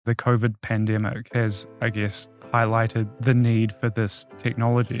The COVID pandemic has, I guess, highlighted the need for this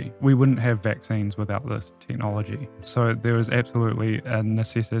technology. We wouldn't have vaccines without this technology. So there is absolutely a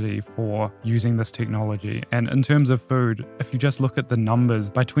necessity for using this technology. And in terms of food, if you just look at the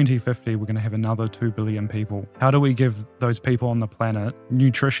numbers, by 2050, we're going to have another 2 billion people. How do we give those people on the planet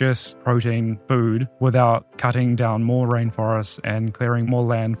nutritious protein food without cutting down more rainforests and clearing more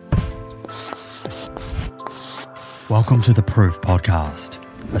land? Welcome to the Proof Podcast,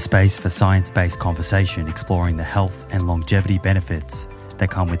 a space for science-based conversation exploring the health and longevity benefits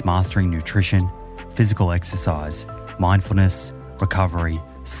that come with mastering nutrition, physical exercise, mindfulness, recovery,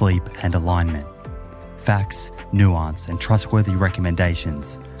 sleep, and alignment. Facts, nuance, and trustworthy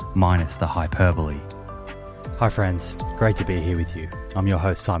recommendations, minus the hyperbole. Hi friends, great to be here with you. I'm your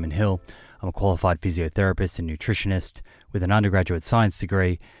host Simon Hill. I'm a qualified physiotherapist and nutritionist with an undergraduate science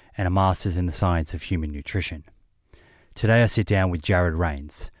degree and a master's in the science of human nutrition. Today I sit down with Jared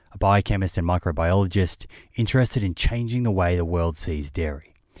Raynes, a biochemist and microbiologist interested in changing the way the world sees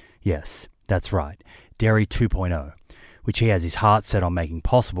dairy. Yes, that's right, Dairy 2.0, which he has his heart set on making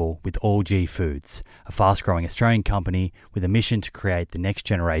possible with All G Foods, a fast-growing Australian company with a mission to create the next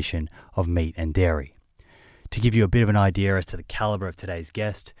generation of meat and dairy. To give you a bit of an idea as to the caliber of today's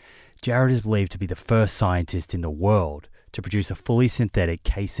guest, Jared is believed to be the first scientist in the world to produce a fully synthetic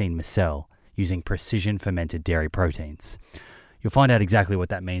casein micelle using precision fermented dairy proteins. You'll find out exactly what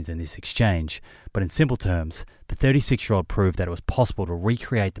that means in this exchange, but in simple terms, the 36-year-old proved that it was possible to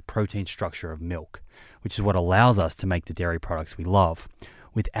recreate the protein structure of milk, which is what allows us to make the dairy products we love,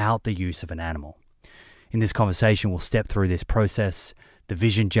 without the use of an animal. In this conversation, we'll step through this process, the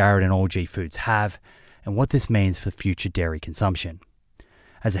vision Jared and All G Foods have, and what this means for future dairy consumption.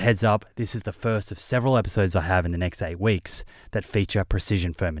 As a heads up, this is the first of several episodes I have in the next 8 weeks that feature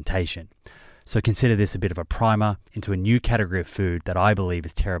precision fermentation. So consider this a bit of a primer into a new category of food that I believe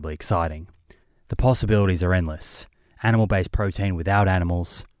is terribly exciting. The possibilities are endless. Animal-based protein without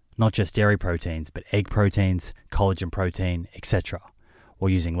animals, not just dairy proteins, but egg proteins, collagen protein, etc., while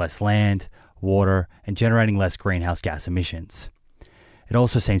using less land, water, and generating less greenhouse gas emissions. It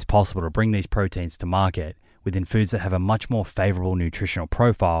also seems possible to bring these proteins to market within foods that have a much more favorable nutritional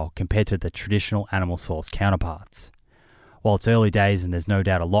profile compared to the traditional animal source counterparts. While it's early days and there's no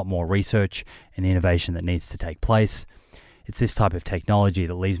doubt a lot more research and innovation that needs to take place, it's this type of technology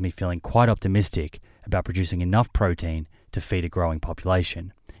that leaves me feeling quite optimistic about producing enough protein to feed a growing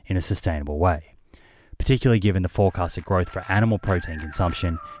population in a sustainable way, particularly given the forecasted growth for animal protein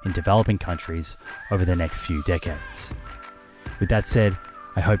consumption in developing countries over the next few decades. With that said,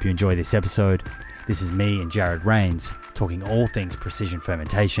 I hope you enjoy this episode. This is me and Jared Raynes talking all things precision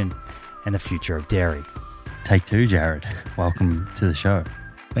fermentation and the future of dairy. Take two, Jared. Welcome to the show.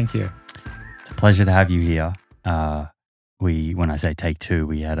 Thank you. It's a pleasure to have you here. When I say take two,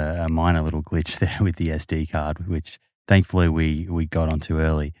 we had a minor little glitch there with the SD card, which thankfully we got onto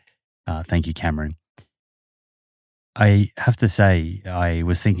early. Thank you, Cameron. I have to say, I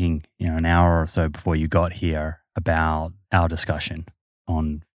was thinking, an hour or so before you got here about our discussion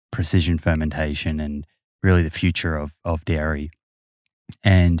on precision fermentation and really the future of dairy.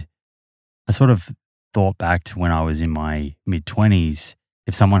 And I sort of thought back to when I was in my mid-20s,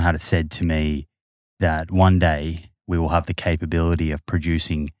 if someone had said to me that one day we will have the capability of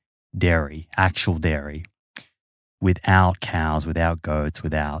producing dairy, actual dairy, without cows, without goats,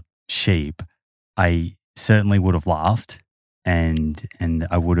 without sheep, I certainly would have laughed and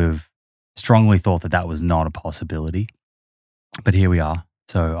I would have strongly thought that was not a possibility. But here we are.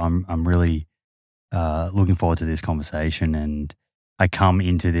 So I'm really looking forward to this conversation, and I come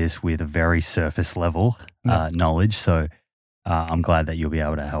into this with a very surface level knowledge. So I'm glad that you'll be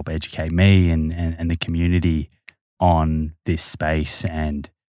able to help educate me and the community on this space and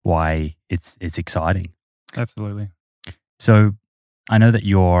why it's exciting. Absolutely. So I know that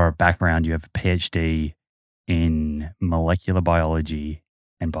your background, you have a PhD in molecular biology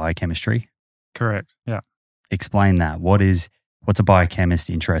and biochemistry. Correct. Yeah. Explain that. What's a biochemist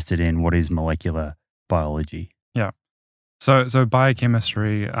interested in? What is molecular biology? Yeah. So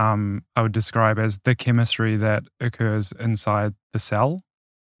biochemistry, I would describe as the chemistry that occurs inside the cell,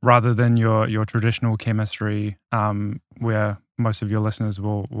 rather than your traditional chemistry, where most of your listeners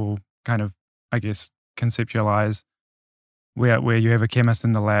will kind of, I guess, conceptualize, where you have a chemist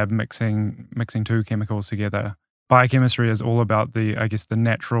in the lab mixing two chemicals together. Biochemistry is all about the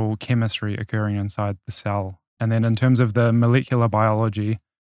natural chemistry occurring inside the cell. And then in terms of the molecular biology,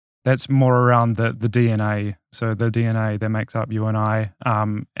 that's more around the DNA. So the DNA that makes up you and I,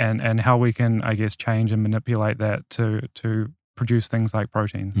 and how we can, I guess, change and manipulate that to produce things like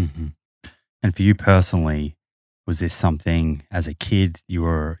proteins. Mm-hmm. And for you personally, Was this something as a kid you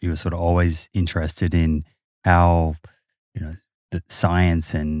were sort of always interested in how, the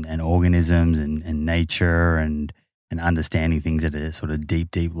science and organisms and nature and understanding things at a sort of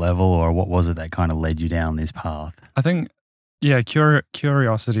deep level, or what was it that kind of led you down this path? I think, yeah,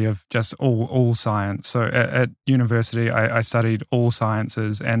 curiosity of just all science. So at university, I studied all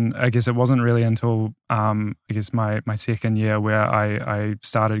sciences, and I guess it wasn't really until my second year where I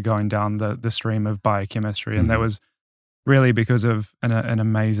started going down the stream of biochemistry, and that was really because of an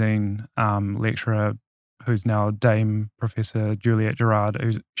amazing lecturer who's now Dame Professor Juliet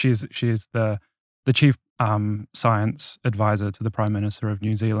Gerard. She is the chief science advisor to the Prime Minister of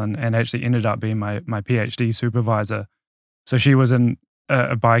New Zealand, and actually ended up being my PhD supervisor. So she was a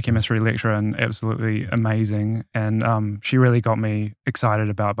biochemistry lecturer and absolutely amazing, and she really got me excited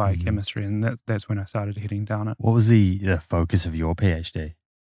about biochemistry, and that's when I started heading down it. What was the focus of your PhD?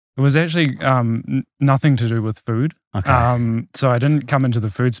 It was actually nothing to do with food. Okay. So I didn't come into the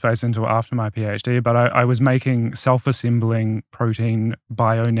food space until after my PhD, but I was making self-assembling protein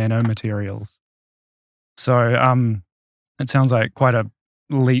bio-nanomaterials. So it sounds like quite a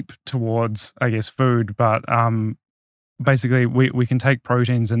leap towards, I guess, food, but basically we can take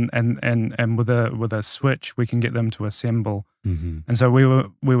proteins and with a switch we can get them to assemble. And so we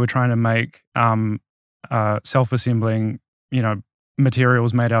were trying to make self-assembling,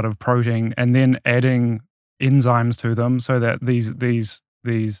 materials made out of protein, and then adding enzymes to them so that these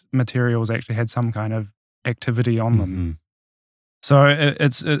materials actually had some kind of activity on them. So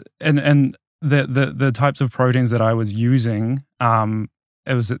and the types of proteins that I was using,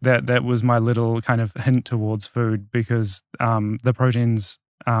 it was that was my little kind of hint towards food, because the protein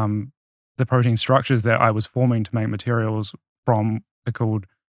structures that I was forming to make materials from are called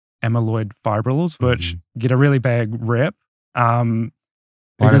amyloid fibrils, which get a really bad rep. Why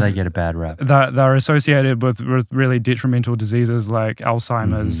do they get a bad rap? They're associated with really detrimental diseases like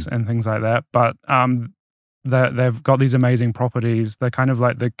Alzheimer's and things like that. But they've got these amazing properties. They're kind of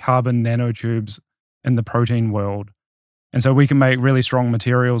like the carbon nanotubes in the protein world. And so we can make really strong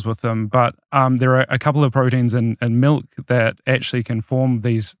materials with them. But there are a couple of proteins in milk that actually can form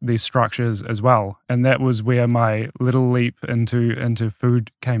these structures as well. And that was where my little leap into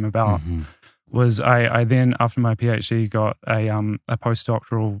food came about. Was I then, after my PhD, got a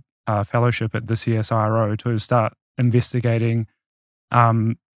postdoctoral fellowship at the CSIRO to start investigating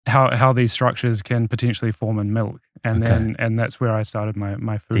how these structures can potentially form in milk, and that's where I started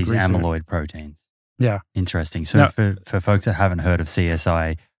my food These research. amyloid proteins. Yeah, interesting. So for folks that haven't heard of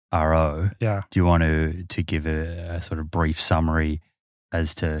CSIRO, do you want to give a sort of brief summary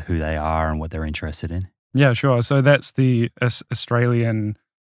as to who they are and what they're interested in? Yeah, sure. So that's the Australian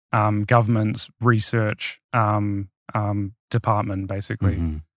government's research department,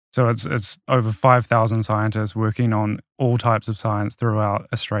 basically. So it's over 5,000 scientists working on all types of science throughout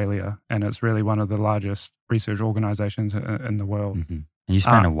Australia, and it's really one of the largest research organizations in the world. And you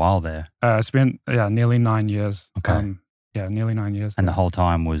spent a while there. I spent nearly 9 years. Okay. Nearly 9 years. And the whole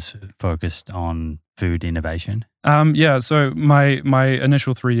time was focused on food innovation? So my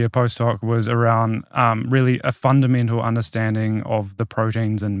initial 3-year postdoc was around really a fundamental understanding of the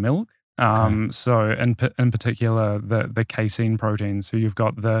proteins in milk. So in particular, the casein proteins. So you've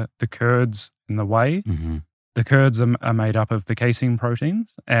got the curds and the whey. The curds are made up of the casein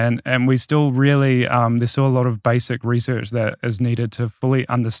proteins, and we still really there's still a lot of basic research that is needed to fully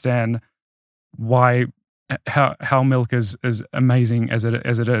understand how milk is amazing as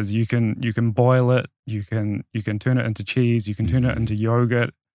it is. You can boil it, you can turn it into cheese, you can turn it into yogurt.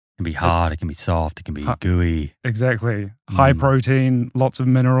 It can be hard, it can be soft, it can be gooey. Exactly. High protein, lots of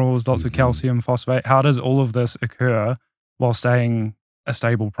minerals, lots of calcium, phosphate. How does all of this occur while staying a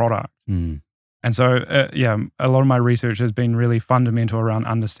stable product? And so, a lot of my research has been really fundamental around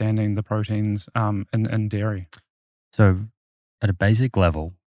understanding the proteins in dairy. So, at a basic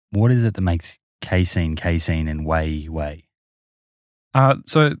level, what is it that makes casein and whey? The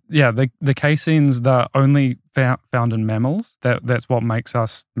caseins that are only found in mammals. That's what makes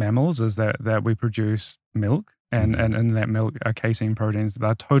us mammals, is that we produce milk, and in that milk are casein proteins that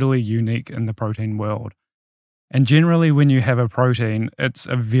are totally unique in the protein world. And generally, when you have a protein, it's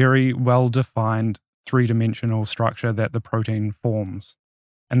a very well-defined 3-dimensional structure that the protein forms.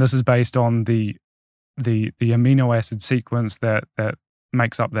 And this is based on the amino acid sequence that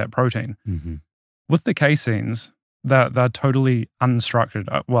makes up that protein. With the caseins, they're totally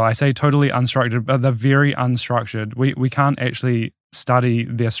unstructured. Well, I say totally unstructured, but they're very unstructured. We can't actually study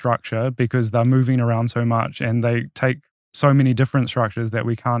their structure because they're moving around so much, and they take so many different structures that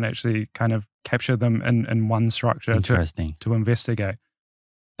we can't actually kind of capture them in one structure to investigate.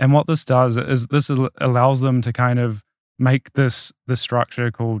 And what this does is allows them to kind of make this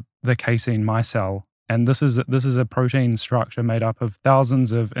structure called the casein micelle. And this is a protein structure made up of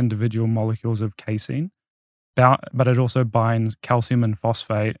thousands of individual molecules of casein, but it also binds calcium and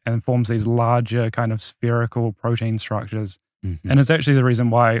phosphate and forms these larger kind of spherical protein structures. And it's actually the reason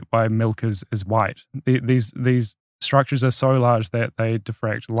why milk is white. These structures are so large that they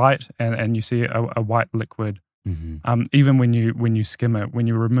diffract light, and you see a white liquid. Even when you skim it, when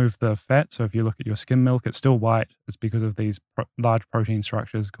you remove the fat. So if you look at your skim milk, it's still white. It's because of these large protein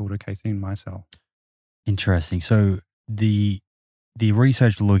structures called a casein micelle. Interesting. So the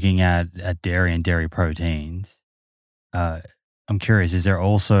research looking at dairy and dairy proteins, I'm curious, is there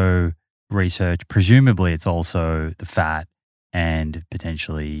also research, presumably it's also the fat and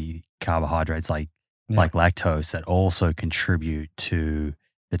potentially carbohydrates like lactose that also contribute to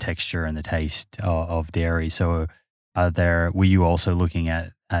the texture and the taste of dairy. So were you also looking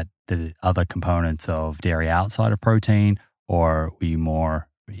at the other components of dairy outside of protein, or were you more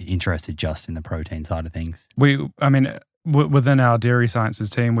interested just in the protein side of things? Within our dairy sciences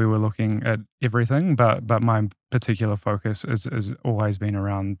team, we were looking at everything, but my particular focus has always been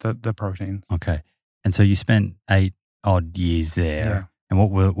around the proteins. Okay. And so you spent 8 odd years there. Yeah. And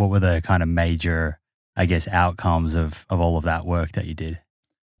what were the kind of major, I guess, outcomes of all of that work that you did?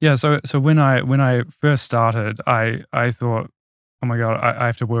 Yeah, so when I first started, I thought, oh my God, I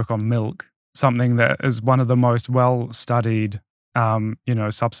have to work on milk, something that is one of the most well-studied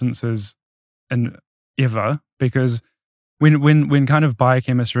substances ever, because when kind of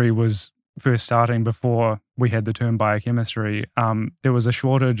biochemistry was first starting, before we had the term biochemistry, there was a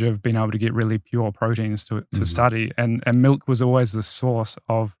shortage of being able to get really pure proteins to study, and milk was always the source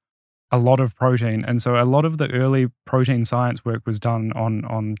of a lot of protein. And so a lot of the early protein science work was done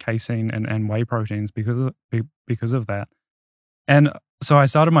on casein and whey proteins because of that. And so I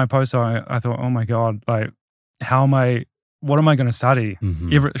started my postdoc. I thought, oh my God, like, what am I going to study?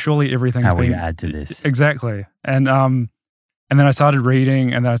 Surely everything's how will you add to this? Exactly. And then I started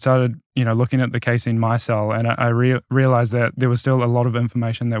reading, and then I started, looking at the casein micelle, and I realized that there was still a lot of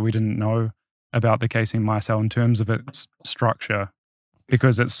information that we didn't know about the casein micelle in terms of its structure,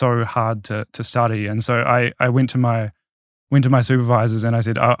 because it's so hard to study. And so I went to my supervisors and I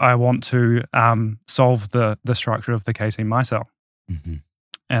said, I want to solve the structure of the casein micelle.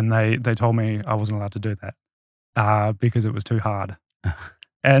 And they told me I wasn't allowed to do that because it was too hard.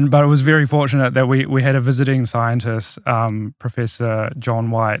 But it was very fortunate that we had a visiting scientist, Professor John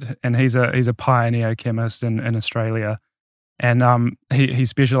White, and he's a pioneer chemist in Australia. And he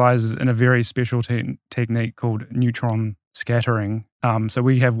specializes in a very special technique called neutron scattering. So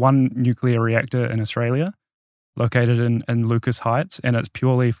we have one nuclear reactor in Australia located in Lucas Heights, and it's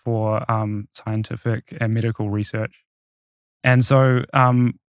purely for scientific and medical research. And so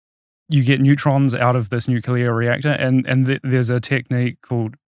you get neutrons out of this nuclear reactor, and there's a technique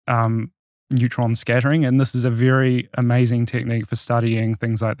called neutron scattering, and this is a very amazing technique for studying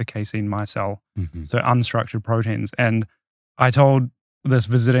things like the casein micelle, so unstructured proteins. And I told this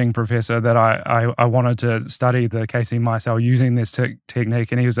visiting professor that I wanted to study the casein micelle using this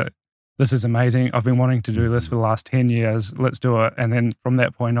technique, and he was like, this is amazing. I've been wanting to do this for the last 10 years. Let's do it. And then from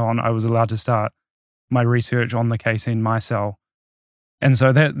that point on, I was allowed to start my research on the casein micelle. And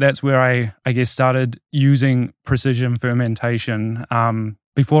so that's where I guess started using precision fermentation.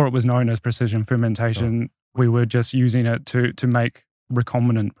 Before it was known as precision fermentation, we were just using it to make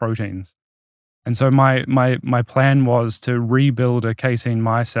recombinant proteins. And so my plan was to rebuild a casein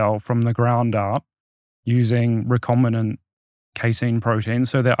micelle from the ground up using recombinant casein proteins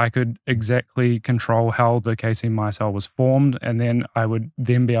so that I could exactly control how the casein micelle was formed, and then I would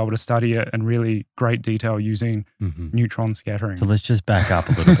then be able to study it in really great detail using neutron scattering. So let's just back up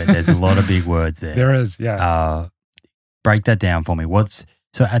a little bit. There's a lot of big words there. There is, yeah. Break that down for me.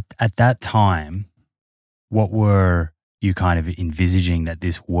 So at that time, what were you kind of envisaging that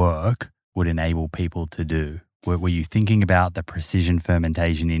this work would enable people to do? Were you thinking about the precision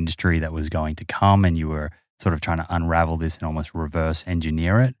fermentation industry that was going to come, and you were sort of trying to unravel this and almost reverse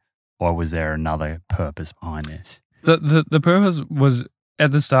engineer it? Or was there another purpose behind this? The purpose was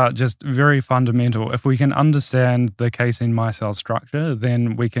at the start just very fundamental. If we can understand the casein micelle structure,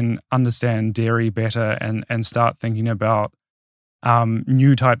 then we can understand dairy better and start thinking about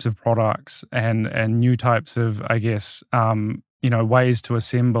new types of products and new types of, I guess, ways to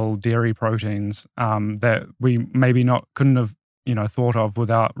assemble dairy proteins that we maybe couldn't have thought of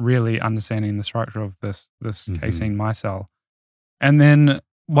without really understanding the structure of this casein micelle. And then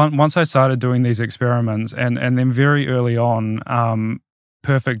once I started doing these experiments, and then very early on,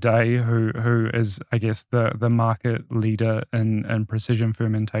 Perfect Day, who is, I guess, the market leader in precision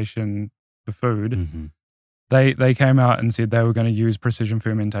fermentation for food, Mm-hmm. they came out and said they were going to use precision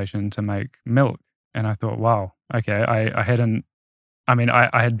fermentation to make milk. And I thought, wow, okay, I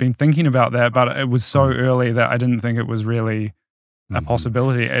had been thinking about that, but it was so early that I didn't think it was really a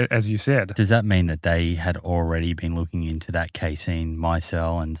possibility, as you said. Does that mean that they had already been looking into that casein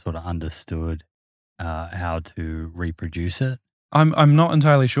micelle and sort of understood how to reproduce it? I'm not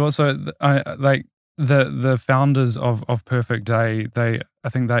entirely sure. So the founders of Perfect Day, I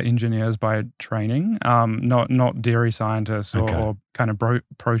think they're engineers by training, not dairy scientists or kind of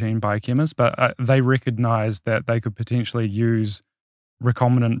protein biochemists, but they recognized that they could potentially use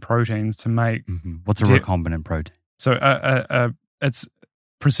recombinant proteins to make. What's a recombinant protein? So it's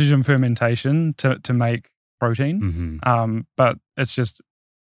precision fermentation to make protein. But it's just,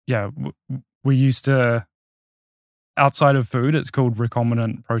 we used to, outside of food, it's called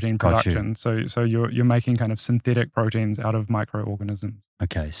recombinant protein production. So you're making kind of synthetic proteins out of microorganisms.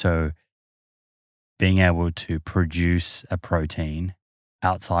 Okay, so being able to produce a protein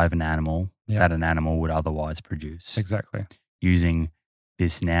outside of an animal that an animal would otherwise produce. Exactly. Using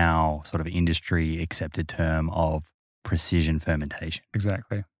this now sort of industry accepted term of precision fermentation.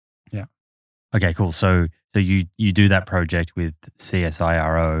 Exactly. Yeah. Okay, cool. So you do that project with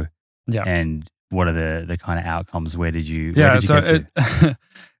CSIRO. Yeah. And what are the kind of outcomes? Where did you get to?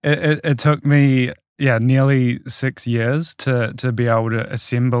 It took me nearly 6 years to be able to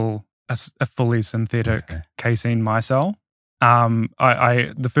assemble a fully synthetic casein micelle.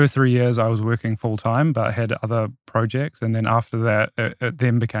 I the first 3 years I was working full time, but I had other projects, and then after that, it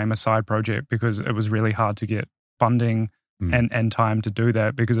then became a side project because it was really hard to get funding and time to do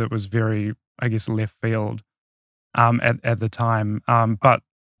that because it was very, I guess, left field at the time. But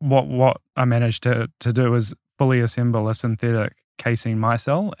what I managed to do is fully assemble a synthetic casein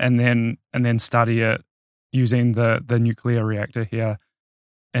micelle and then study it using the nuclear reactor here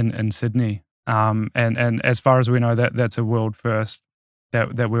in Sydney. And as far as we know, that's a world first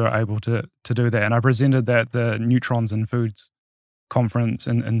that we were able to do that. And I presented that at the Neutrons in Foods conference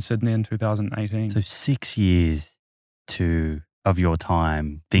in Sydney in 2018. So 6 years of your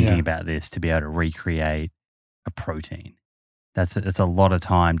time thinking about this to be able to recreate a protein. That's a lot of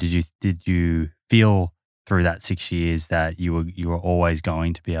time. Did you feel through that 6 years that you were always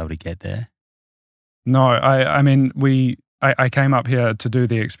going to be able to get there? No, I came up here to do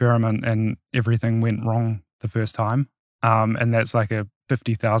the experiment and everything went wrong the first time. And that's like a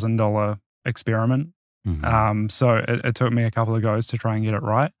 $50,000 experiment. So it took me a couple of goes to try and get it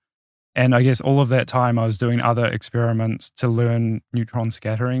right. And I guess all of that time I was doing other experiments to learn neutron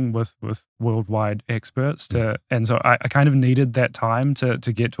scattering with worldwide experts. And so I kind of needed that time to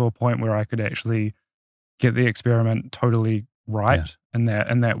get to a point where I could actually get the experiment totally right in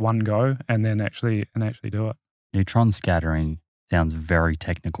that one go and then actually do it. Neutron scattering sounds very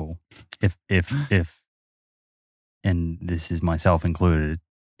technical. If and this is myself included,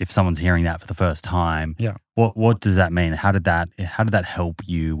 if someone's hearing that for the first time, what does that mean? How did that help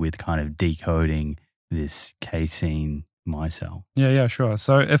you with kind of decoding this casein micelle? Yeah, sure.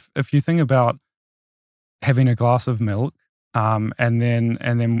 So if you think about having a glass of milk, and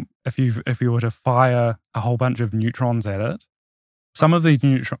then if you were to fire a whole bunch of neutrons at it,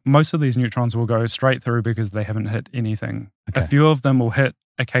 most of these neutrons will go straight through because they haven't hit anything. A few of them will hit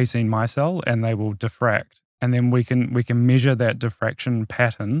a casein micelle and they will diffract. And then we can measure that diffraction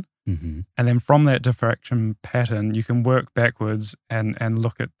pattern. And then from that diffraction pattern, you can work backwards and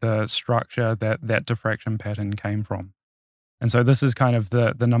look at the structure that diffraction pattern came from. And so this is kind of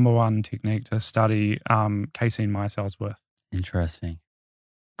the number one technique to study casein micelles with. Interesting.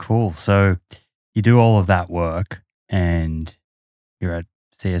 Cool. So you do all of that work and you're at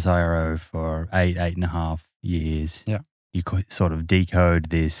CSIRO for 8.5 years. Yeah. You could sort of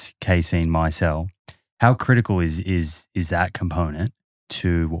decode this casein micelle. How critical is that component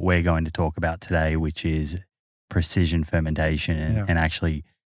to what we're going to talk about today, which is precision fermentation and actually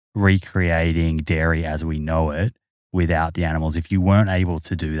recreating dairy as we know it without the animals? If you weren't able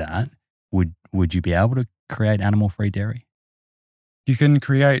to do that, would you be able to create animal-free dairy? You can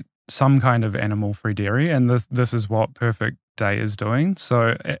create some kind of animal-free dairy, and this is what Perfect Day is doing.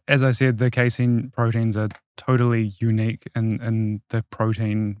 So as I said, the casein proteins are totally unique in the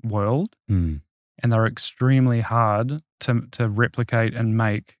protein world. And they're extremely hard to replicate and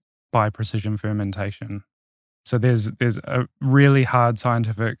make by precision fermentation. So there's a really hard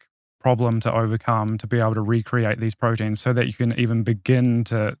scientific problem to overcome to be able to recreate these proteins so that you can even begin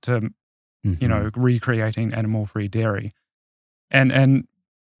to recreating animal-free dairy. And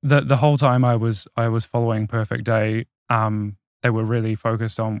the whole time I was following Perfect Day, they were really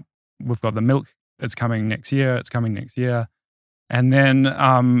focused on, we've got the milk, it's coming next year. And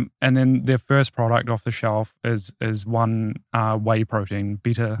then their first product off the shelf is one whey protein,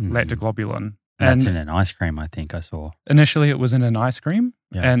 beta lactoglobulin. That's in an ice cream, I think I saw. Initially, it was in an ice cream,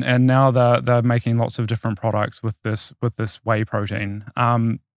 Yeah. and now they're making lots of different products with this whey protein.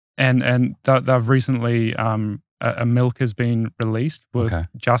 And they've recently a milk has been released with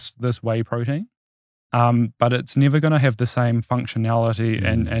just this whey protein. But it's never going to have the same functionality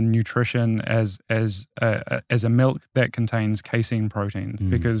and nutrition as a milk that contains casein proteins,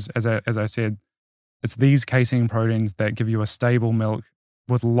 because as I said, it's these casein proteins that give you a stable milk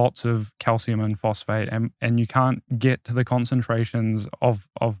with lots of calcium and phosphate, and you can't get to the concentrations of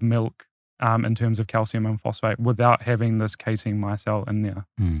milk in terms of calcium and phosphate without having this casein micelle in there.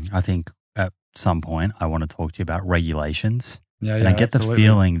 I think at some point I want to talk to you about regulations. Yeah, and I get absolutely. the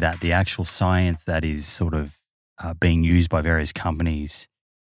feeling that the actual science that is sort of being used by various companies,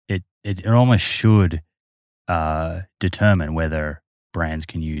 it almost should determine whether brands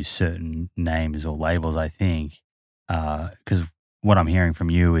can use certain names or labels, I think. Because what I'm hearing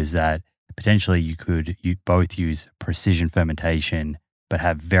from you is that potentially you both use precision fermentation but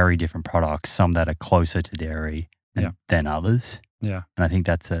have very different products, some that are closer to dairy than others. Yeah. And I think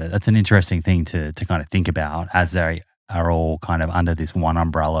that's an interesting thing to kind of think about, as they are all kind of under this one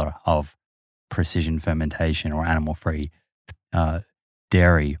umbrella of precision fermentation or animal-free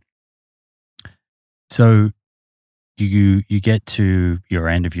dairy. So you get to your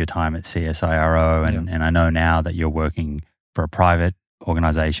end of your time at CSIRO, and I know now that you're working for a private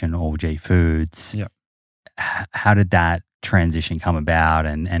organization, All G Foods. Yeah. How did that transition come about,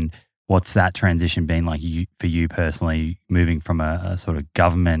 and what's that transition been like for you personally, moving from a sort of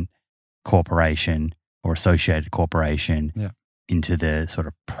government corporation or associated corporation into the sort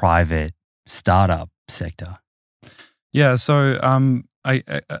of private startup sector? Yeah, so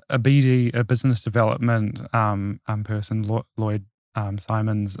a BD, a business development person, Lloyd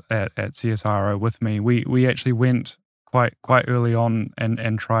Simons at CSIRO with me, we actually went quite early on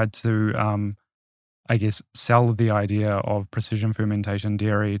and tried to sell the idea of precision fermentation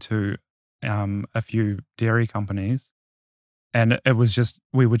dairy to a few dairy companies. And it was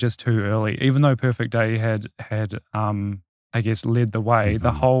we were just too early. Even though Perfect Day had led the way,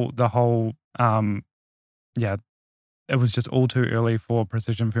 it was just all too early for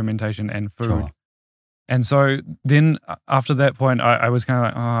precision fermentation and food. Sure. And so then after that point, I was kind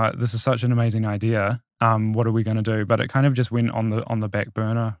of like, this is such an amazing idea. What are we going to do? But it kind of just went on the back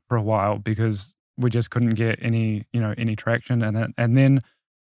burner for a while because we just couldn't get any traction in it. And then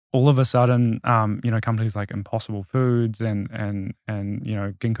all of a sudden, companies like Impossible Foods and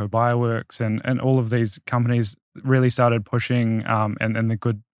Ginkgo Bioworks and all of these companies really started pushing, and the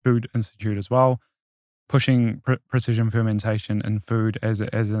Good Food Institute as well, pushing precision fermentation in food as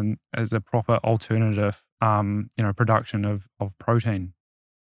a proper alternative, production of protein.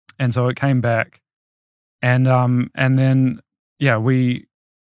 And so it came back, and then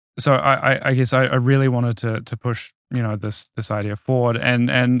So I guess I really wanted to push this idea forward,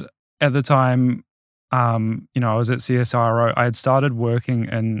 and at the time, I was at CSIRO. I had started working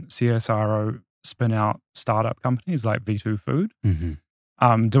in CSIRO spin out startup companies like V2 Food,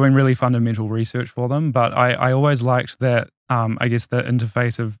 doing really fundamental research for them. But I always liked that the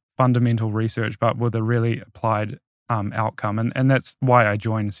interface of fundamental research, but with a really applied outcome, and that's why I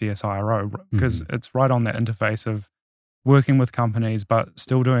joined CSIRO, because it's right on that interface of working with companies, but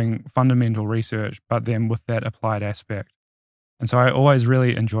still doing fundamental research, but then with that applied aspect. And so I always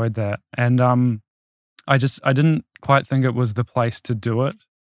really enjoyed that. And I didn't quite think it was the place to do it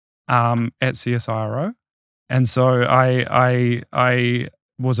at CSIRO. And so I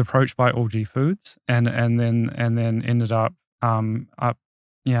was approached by All G Foods and then ended up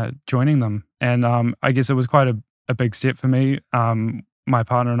joining them. And I guess it was quite a big step for me. My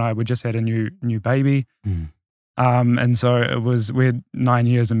partner and I, we just had a new baby. And so we had 9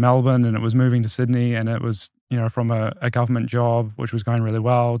 years in Melbourne, and it was moving to Sydney, and it was, from a government job, which was going really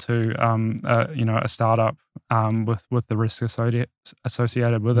well, to, a startup with the risk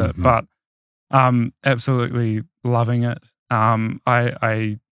associated with it. But absolutely loving it.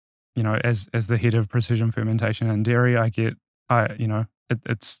 I as the head of precision fermentation and dairy,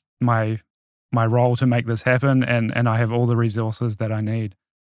 it's my role to make this happen, and I have all the resources that I need.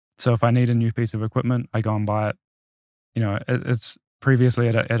 So if I need a new piece of equipment, I go and buy it. It's previously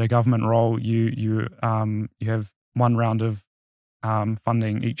at a government role, you have one round of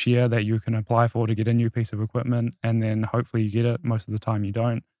funding each year that you can apply for to get a new piece of equipment, and then hopefully you get it. Most of the time you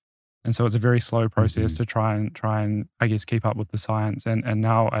don't. And so it's a very slow process to try and I guess keep up with the science. And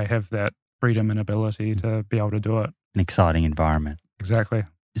now I have that freedom and ability to be able to do it. an exciting environment. Exactly.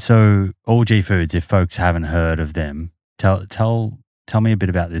 So All G Foods, if folks haven't heard of them, tell me a bit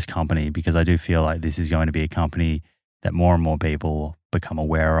about this company, because I do feel like this is going to be a company that more and more people become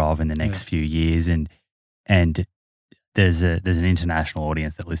aware of in the next few years, and there's an international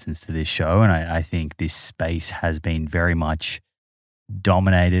audience that listens to this show, and I think this space has been very much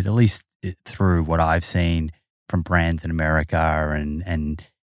dominated, at least through what I've seen, from brands in America and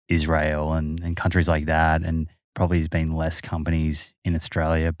Israel and countries like that, and probably has been less companies in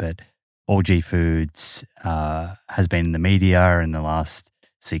Australia. But All G Foods has been in the media in the last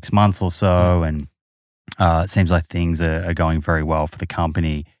 6 months or so, and it seems like things are going very well for the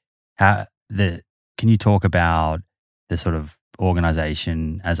company. Can you talk about the sort of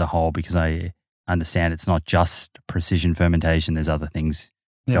organization as a whole? Because I understand it's not just precision fermentation. There's other things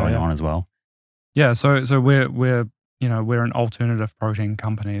going on as well. Yeah. So we're an alternative protein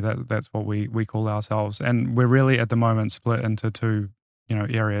company. That's what we call ourselves. And we're really at the moment split into two,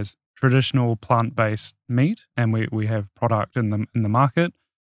 areas: traditional plant-based meat, and we have product in the market.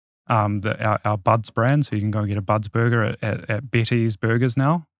 Our Buds brand, so you can go and get a Buds burger at Betty's Burgers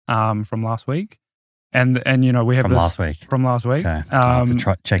now, from last week. And we have last week. From last week. Okay. I'll have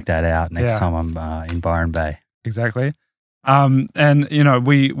to check that out next time I'm in Byron Bay. Exactly.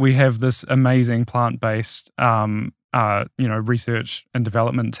 We have this amazing plant-based research and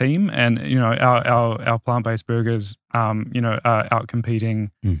development team, and our plant-based burgers are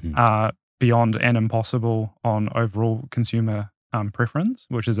outcompeting Beyond and Impossible on overall consumer preference,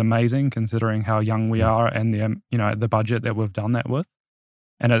 which is amazing considering how young we are and the budget that we've done that with.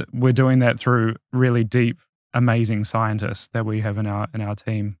 And we're doing that through really deep, amazing scientists that we have in our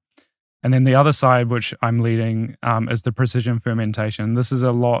team. And then the other side, which I'm leading, is the precision fermentation. This is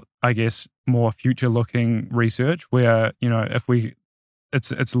a lot, I guess, more future-looking research where,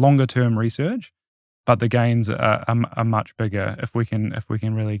 it's longer-term research, but the gains are much bigger if we can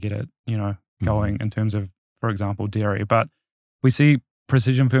really get it, going in terms of, for example, dairy. But we see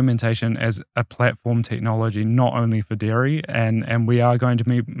precision fermentation as a platform technology, not only for dairy, and we are going to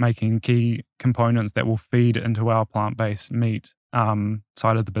be making key components that will feed into our plant-based meat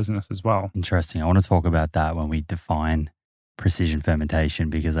side of the business as well. Interesting. I want to talk about that when we define precision fermentation,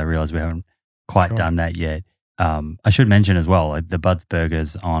 because I realize we haven't quite done that yet. I should mention as well, the Buds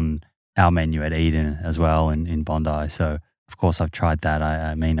burgers on our menu at Eden as well in Bondi. So of course I've tried that.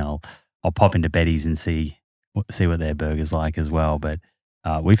 I mean, I'll pop into Betty's and see what their burger's like as well. But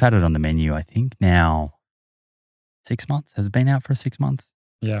we've had it on the menu, I think now 6 months. Has it been out for 6 months?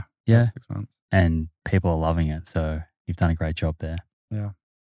 Yeah. 6 months. And people are loving it. So you've done a great job there. Yeah.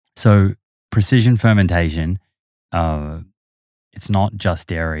 So precision fermentation, it's not just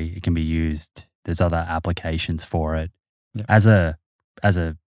dairy. It can be used. There's other applications for it. Yeah. As a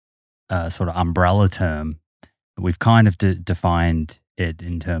sort of umbrella term, we've kind of defined it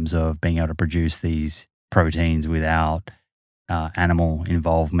in terms of being able to produce these proteins without animal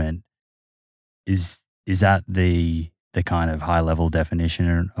involvement. Is that the kind of high level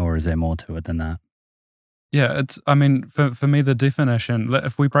definition, or is there more to it than that? Yeah, for me, the definition,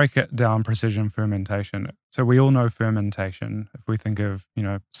 if we break it down, precision fermentation, so we all know fermentation. If we think of,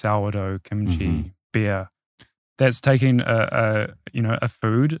 sourdough, kimchi, beer, that's taking a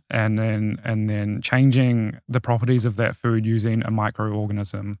food and then changing the properties of that food using a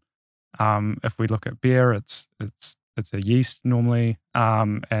microorganism. If we look at beer, it's a yeast normally,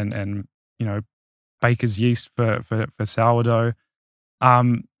 and baker's yeast for sourdough.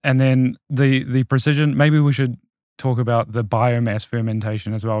 And then the precision, maybe we should talk about the biomass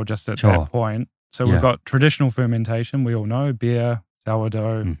fermentation as well, just at that point. So we've got traditional fermentation, we all know, beer,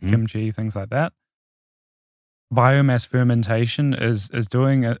 sourdough, kimchi, things like that. Biomass fermentation is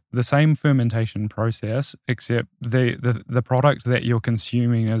doing the same fermentation process, except the product that you're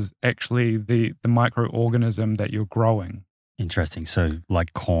consuming is actually the microorganism that you're growing. Interesting. So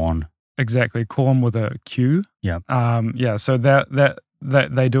like corn. Exactly, corn with a Q. Yeah. So that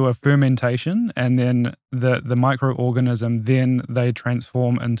they do a fermentation, and then the microorganism then they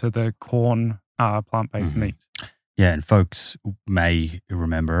transform into the corn plant-based meat. Yeah, and folks may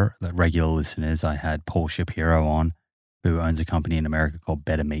remember that regular listeners, I had Paul Shapiro on, who owns a company in America called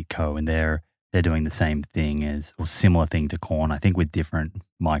Better Meat Co., and they're doing the same thing or similar thing to corn, I think with different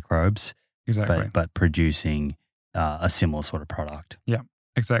microbes. Exactly. But producing a similar sort of product. Yeah,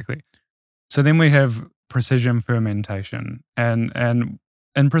 exactly. So then we have precision fermentation, and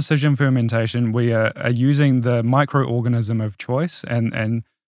in precision fermentation we are using the microorganism of choice, and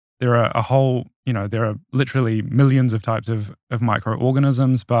there are a whole, there are literally millions of types of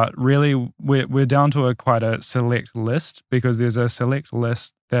microorganisms, but really we're down to quite a select list, because there's a select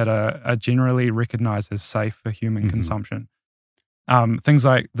list that are generally recognized as safe for human consumption. Things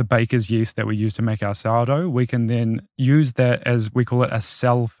like the baker's yeast that we use to make our sourdough, we can then use that as, we call it a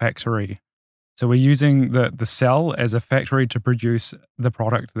cell factory. So we're using the cell as a factory to produce the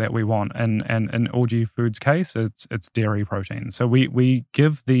product that we want. And in Algae Foods' case, it's dairy protein. So we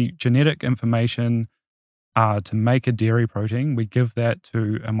give the genetic information to make a dairy protein. We give that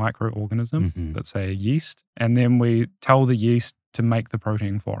to a microorganism, let's say a yeast, and then we tell the yeast to make the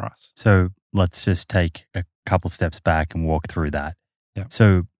protein for us. So let's just take a couple steps back and walk through that. Yeah.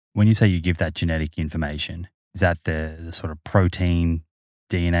 So when you say you give that genetic information, is that the sort of protein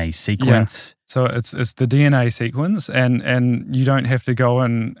DNA sequence? Yeah. So it's the DNA sequence, and you don't have to go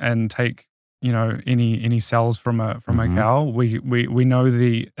and take any cells from a cow. We know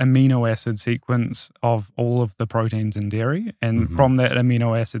the amino acid sequence of all of the proteins in dairy, and from that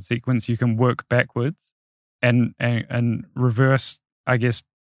amino acid sequence you can work backwards and reverse, I guess,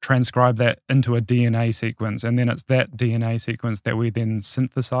 transcribe that into a DNA sequence, and then it's that DNA sequence that we then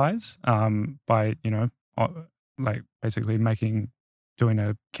synthesize by like basically doing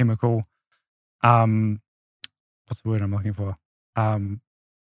a chemical, what's the word I'm looking for?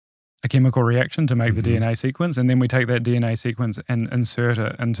 A chemical reaction to make the DNA sequence, and then we take that DNA sequence and insert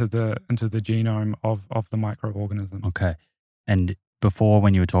it into the genome of the microorganism. Okay. And before,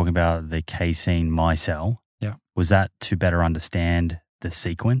 when you were talking about the casein micelle, was that to better understand the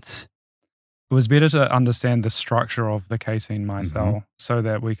sequence? It was better to understand the structure of the casein micelle so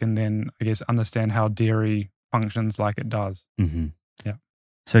that we can then, I guess, understand how dairy functions like it does. Yeah.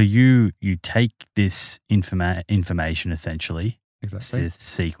 So you take this information, essentially, exactly, this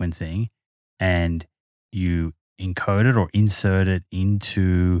sequencing, and you encode it or insert it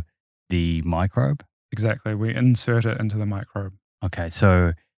into the microbe? Exactly. We insert it into the microbe. Okay.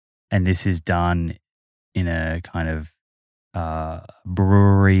 So, and this is done in a kind of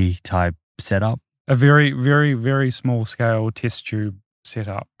brewery type setup? A very, very, very small scale test tube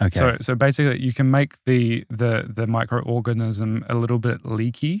setup. Okay. So basically you can make the microorganism a little bit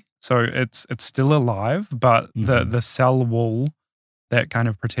leaky. So it's still alive, but the cell wall that kind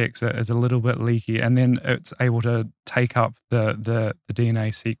of protects it is a little bit leaky, and then it's able to take up the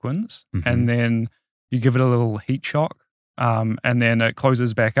DNA sequence, and then you give it a little heat shock, and then it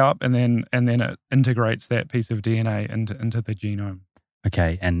closes back up, and then it integrates that piece of DNA into the genome.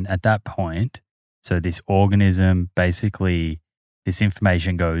 Okay, and at that point, so this organism, basically this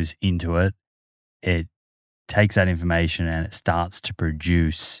information goes into it, it takes that information and it starts to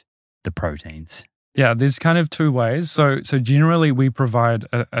produce the proteins. Yeah, there's kind of two ways. So generally we provide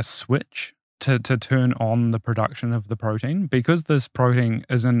a switch to turn on the production of the protein. Because this protein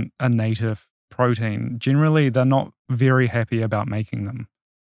isn't a native protein, generally they're not very happy about making them.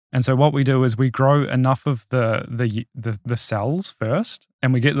 And so what we do is we grow enough of the cells first,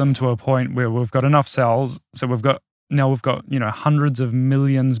 and we get them to a point where we've got enough cells. So we've got hundreds of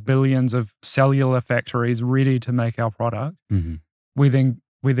millions, billions of cellular factories ready to make our product.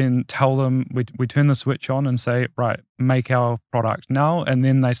 We then tell them, we turn the switch on and say, right, make our product now, and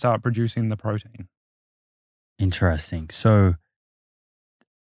then they start producing the protein. Interesting. So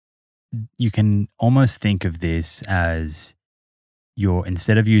you can almost think of this as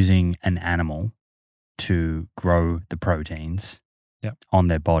instead of using an animal to grow the proteins on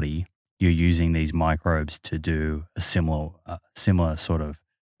their body, you're using these microbes to do a similar sort of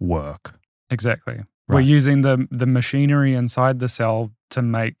work. Exactly. Right. We're using the machinery inside the cell to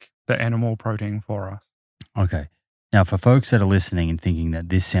make the animal protein for us. Okay. Now, for folks that are listening and thinking that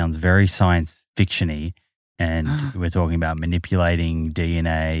this sounds very science fiction-y, and we're talking about manipulating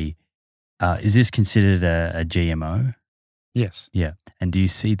DNA, is this considered a GMO? Yes. Yeah. And do you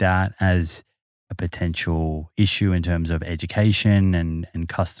see that as a potential issue in terms of education and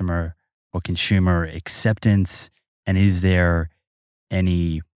customer or consumer acceptance? And is there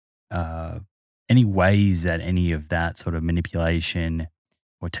any ways that any of that sort of manipulation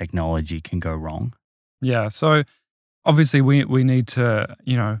or technology can go wrong? Yeah. So obviously we need to,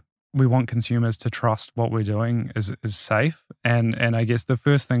 we want consumers to trust what we're doing is safe. And I guess the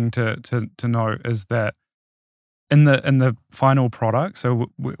first thing to know is that in the final product, so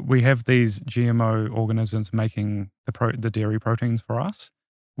we have these GMO organisms making the dairy proteins for us.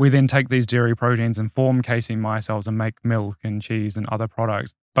 We then take these dairy proteins and form casein micelles and make milk and cheese and other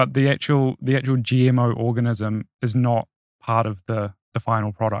products. But the actual GMO organism is not part of the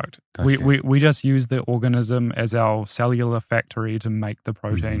final product. Gotcha. We just use the organism as our cellular factory to make the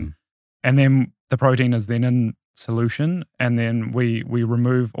protein. And then the protein is then solution, and then we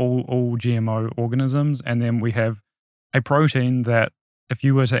remove all GMO organisms, and then we have a protein that, if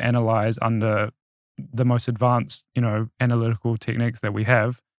you were to analyze under the most advanced, analytical techniques that we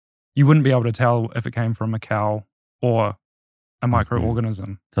have, you wouldn't be able to tell if it came from a cow or a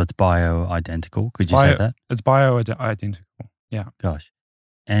microorganism. So it's bioidentical. Could you say that? It's bioidentical. Yeah. Gosh.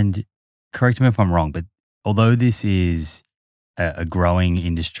 And correct me if I'm wrong, but although this is a growing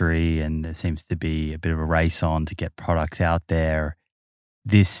industry and there seems to be a bit of a race on to get products out there,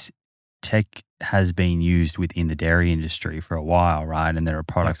 this tech has been used within the dairy industry for a while, right? And there are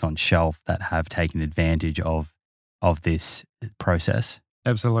products on shelf that have taken advantage of this process.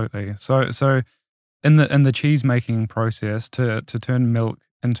 Absolutely. So in the cheese making process, to turn milk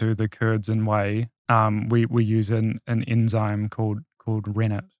into the curds and whey, we use an enzyme called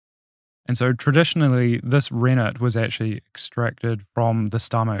rennet. And so traditionally, this rennet was actually extracted from the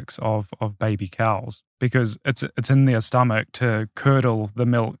stomachs of baby cows, because it's in their stomach to curdle the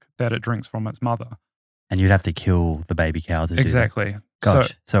milk that it drinks from its mother. And you'd have to kill the baby cow to do that. Exactly.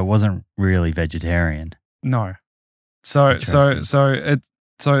 Gosh, so it wasn't really vegetarian. No. So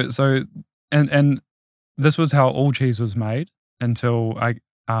this was how all cheese was made until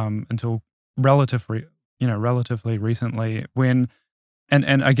relatively recently, when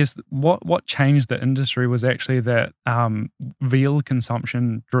and I guess what changed the industry was actually that veal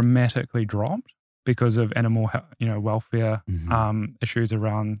consumption dramatically dropped because of animal welfare issues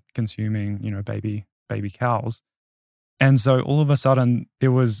around consuming baby cows, and so all of a sudden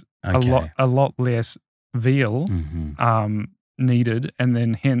there was a lot less veal needed, and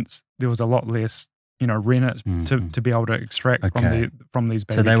then hence there was a lot less rennet to be able to extract from these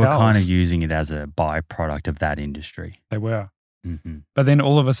baby cows. So they were kind of using it as a byproduct of that industry. They were. But then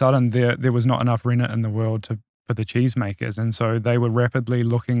all of a sudden there was not enough rennet in the world for the cheese makers, and so they were rapidly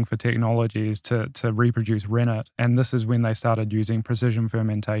looking for technologies to reproduce rennet, and this is when they started using precision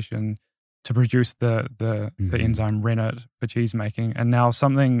fermentation to produce the enzyme rennet for cheese making. And now I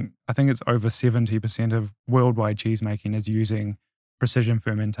think it's over 70% of worldwide cheese making is using precision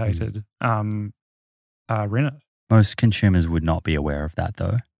fermented rennet. Most consumers would not be aware of that,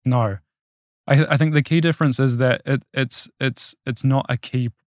 though. No. I think the key difference is that it's not a key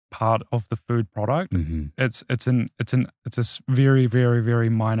part of the food product. It's a very, very, very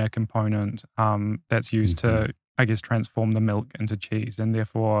minor component that's used to, I guess, transform the milk into cheese, and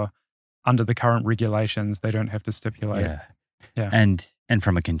therefore under the current regulations they don't have to stipulate. Yeah. And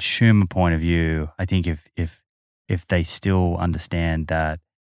from a consumer point of view, I think if they still understand that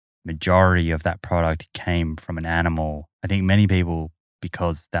majority of that product came from an animal, I think many people,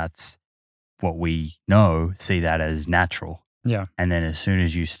 because that's what we know, see that as natural. Yeah. And then as soon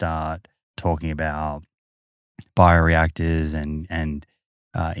as you start talking about bioreactors and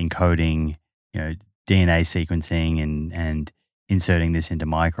encoding, DNA sequencing and inserting this into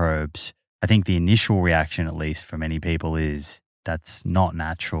microbes, I think the initial reaction, at least for many people, is that's not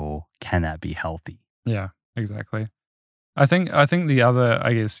natural. Can that be healthy? Yeah, exactly. I think the other,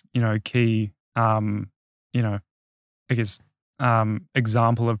 I guess, key,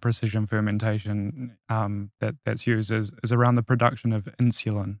 example of precision fermentation that's used is around the production of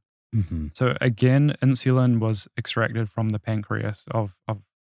insulin. So again, insulin was extracted from the pancreas of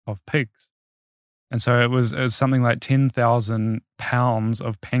pigs. And so it was something like 10,000 pounds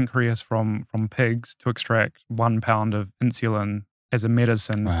of pancreas from pigs to extract 1 pound of insulin as a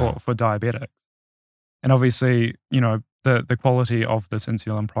medicine for diabetics. And obviously, the quality of this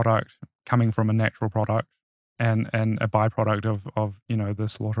insulin product coming from a natural product and a byproduct of the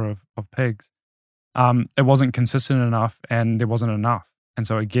slaughter of pigs, it wasn't consistent enough, and there wasn't enough. And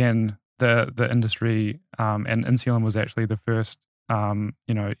so again, the industry and insulin was actually the first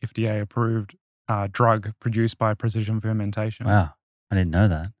FDA approved drug produced by precision fermentation. Wow, I didn't know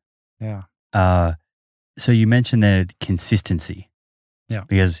that. Yeah. So you mentioned that consistency. Yeah.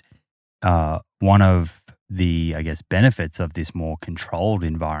 Because one of the, I guess, benefits of this more controlled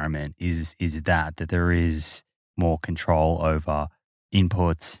environment is that there is more control over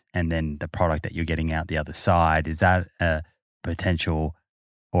inputs and then the product that you're getting out the other side. Is that a potential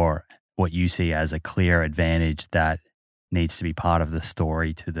or what you see as a clear advantage that needs to be part of the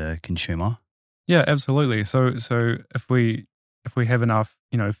story to the consumer? Yeah, absolutely. So if we have enough,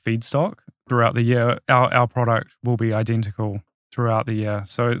 feedstock throughout the year, our product will be identical throughout the year.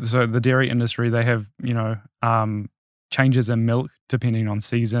 So the dairy industry, they have, changes in milk depending on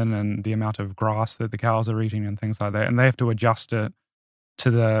season and the amount of grass that the cows are eating and things like that, and they have to adjust it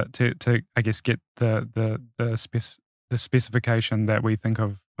to I guess get the specification that we think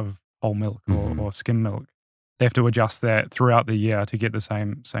of whole milk or skim milk they have to adjust that throughout the year to get the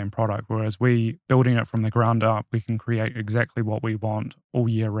same product. Whereas we, building it from the ground up, we can create exactly what we want all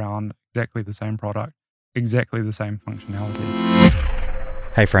year round, exactly the same product, exactly the same functionality.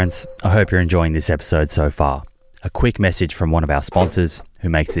 Hey friends, I hope you're enjoying this episode so far. A quick message from one of our sponsors who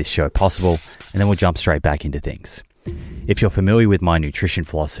makes this show possible, and then we'll jump straight back into things. If you're familiar with my nutrition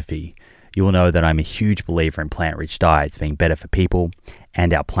philosophy, you will know that I'm a huge believer in plant-rich diets being better for people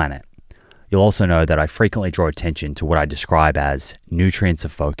and our planet. You'll also know that I frequently draw attention to what I describe as nutrients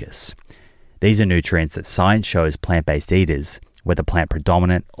of focus. These are nutrients that science shows plant-based eaters, whether plant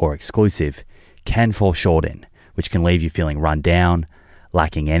predominant or exclusive, can fall short in, which can leave you feeling run down,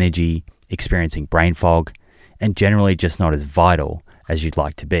 lacking energy, experiencing brain fog, and generally just not as vital as you'd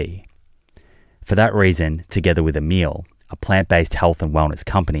like to be. For that reason, together with Emil, a plant-based health and wellness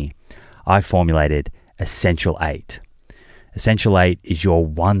company, I formulated Essential 8. Essential 8 is your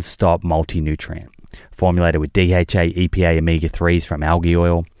one-stop multi-nutrient, formulated with DHA, EPA, omega-3s from algae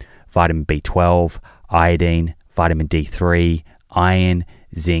oil, vitamin B12, iodine, vitamin D3, iron,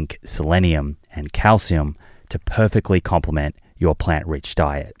 zinc, selenium, and calcium to perfectly complement your plant-rich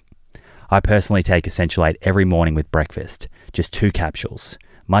diet. I personally take Essential 8 every morning with breakfast, just 2 capsules,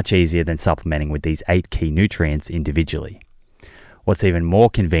 much easier than supplementing with these 8 key nutrients individually. What's even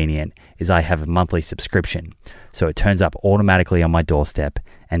more convenient is I have a monthly subscription, so it turns up automatically on my doorstep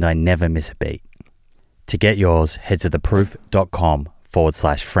and I never miss a beat. To get yours, head to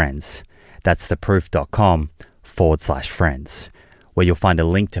theproof.com/friends. That's theproof.com/friends, where you'll find a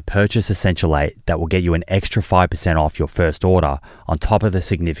link to purchase Essential 8 that will get you an extra 5% off your first order on top of the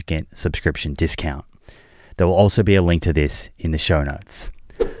significant subscription discount. There will also be a link to this in the show notes.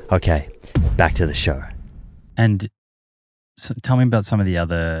 Okay, back to the show. And so tell me about some of the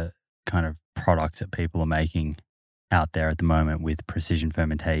other kind of products that people are making out there at the moment with precision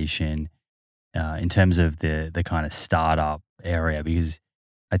fermentation in terms of the kind of startup area, because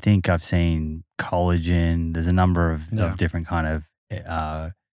I think I've seen collagen. There's a number of different kind of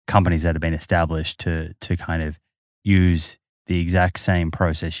companies that have been established to kind of use the exact same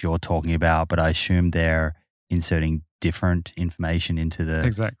process you're talking about, but I assume they're inserting different information into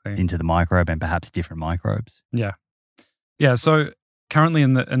the microbe and perhaps different microbes. Yeah. So currently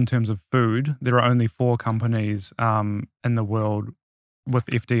in terms of food, there are only 4 companies in the world with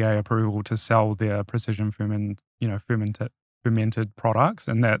FDA approval to sell their precision fermented products,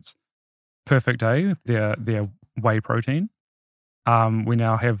 and that's Perfect Day, their whey protein. We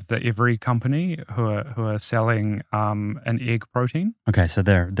now have the Every company who are selling an egg protein. Okay, so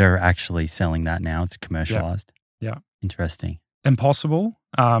they're actually selling that now. It's commercialized. Yeah. Interesting. Impossible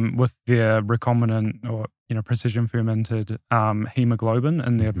with their recombinant or precision fermented hemoglobin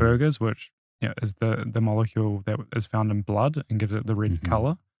in their burgers, which is the molecule that is found in blood and gives it the red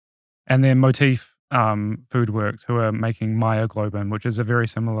color. And then Motif Foodworks, who are making myoglobin, which is a very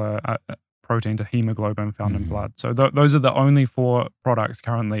similar protein to hemoglobin found in blood. So those are the only 4 products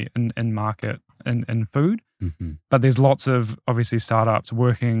currently in market in food. But there's lots of obviously startups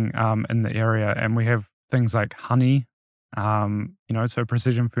working in the area, and we have things like honey, so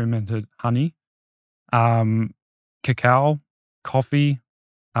precision fermented honey, cacao, coffee,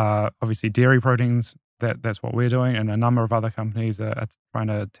 obviously dairy proteins. That's what we're doing, and a number of other companies are trying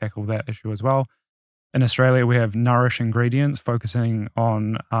to tackle that issue as well. In Australia, we have Nourish Ingredients focusing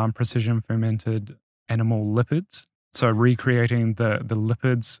on precision fermented animal lipids. So recreating the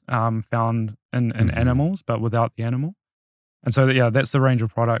lipids found in animals, but without the animal. And so, that's the range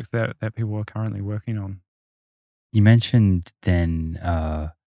of products that people are currently working on. You mentioned then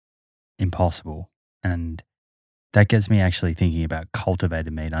Impossible, and that gets me actually thinking about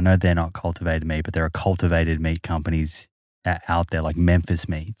cultivated meat. I know they're not cultivated meat, but there are cultivated meat companies out there like Memphis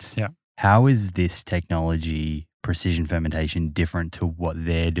Meats. Yeah. How is this technology, precision fermentation, different to what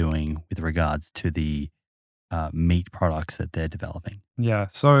they're doing with regards to the meat products that they're developing? Yeah.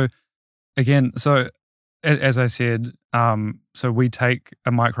 So again, as I said, so we take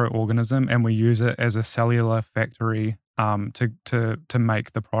a microorganism and we use it as a cellular factory to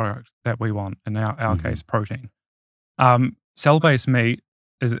make the product that we want. In our case, protein. Cell-based meat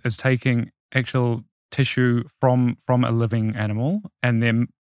is taking actual tissue from a living animal and then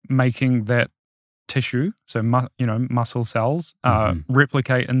making that tissue, so muscle cells,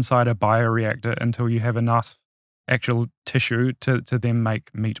 replicate inside a bioreactor until you have enough actual tissue to then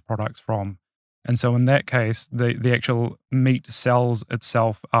make meat products from. And so in that case, the actual meat cells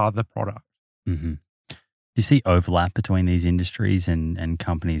itself are the product. Do you see overlap between these industries and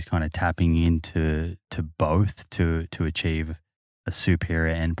companies kind of tapping into both to achieve a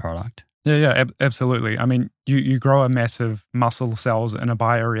superior end product? Yeah, absolutely. I mean, you grow a massive muscle cells in a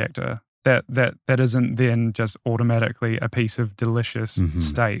bioreactor, that isn't then just automatically a piece of delicious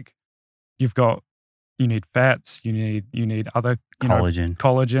steak. You need fats, you need other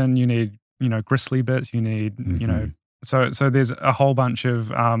collagen, you need gristly bits, you need so there's a whole bunch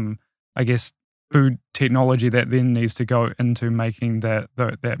of I guess food technology that then needs to go into making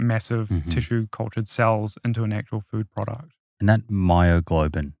that massive tissue cultured cells into an actual food product. And that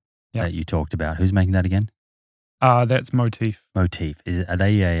myoglobin that you talked about, who's making that again? That's Motif. Motif. Are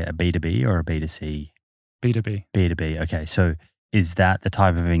they a B2B or a B2C? B2B. B2B. Okay. So is that the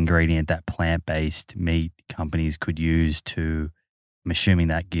type of ingredient that plant-based meat companies could use to, I'm assuming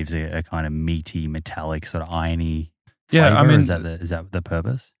that gives a kind of meaty, metallic, sort of irony flavor? Yeah, I mean, is that the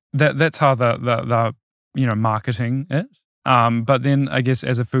purpose? That's how the marketing it. But then I guess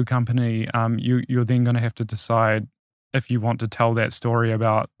as a food company, you're then going to have to decide if you want to tell that story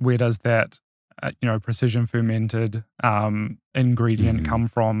about where does that precision fermented ingredient come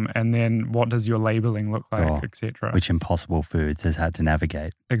from, and then what does your labeling look like, etc. Which Impossible Foods has had to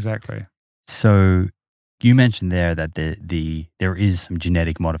navigate. Exactly. So you mentioned there that there is some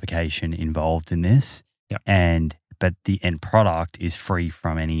genetic modification involved in this, but the end product is free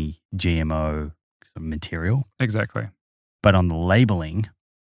from any GMO material. Exactly. But on the labeling,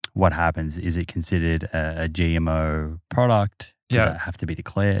 what happens? Is it considered a GMO product? Does that have to be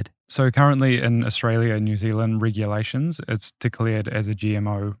declared? So currently in Australia and New Zealand regulations, it's declared as a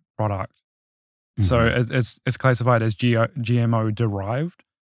GMO product. So it's classified as GMO derived.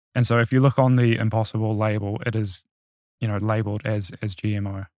 And so if you look on the Impossible label, it is, labeled as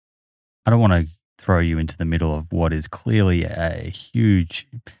GMO. I don't want to throw you into the middle of what is clearly a huge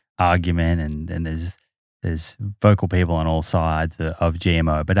argument, and there's vocal people on all sides of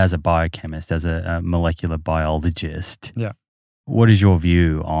GMO, but as a biochemist, as a molecular biologist, what is your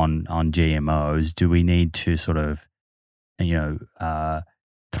view on GMOs? Do we need to sort of,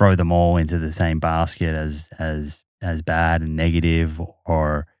 throw them all into the same basket as bad and negative,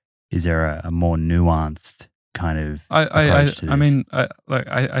 or is there a more nuanced kind of approach to this? I mean,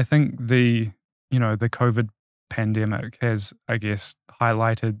 I think the COVID pandemic has, I guess,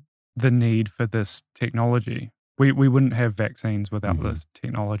 highlighted the need for this technology. We wouldn't have vaccines without this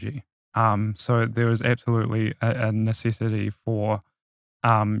technology. So there was absolutely a necessity for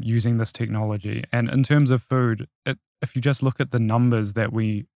using this technology. And in terms of food, if you just look at the numbers that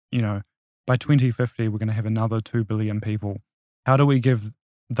we, by 2050, we're going to have another 2 billion people. How do we give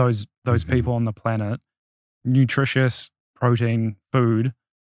those people on the planet nutritious protein food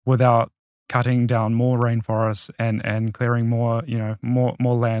without cutting down more rainforests and clearing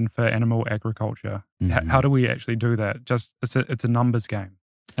more land for animal agriculture? How do we actually do that? Just it's a numbers game.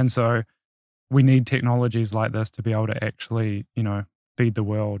 And so we need technologies like this to be able to actually, feed the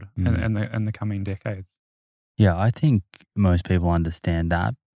world in the coming decades. Yeah, I think most people understand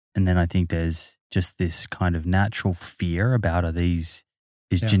that. And then I think there's just this kind of natural fear about is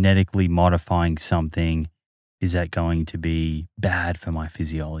genetically modifying something, is that going to be bad for my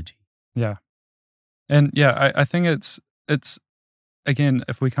physiology? Yeah. And I think it's again,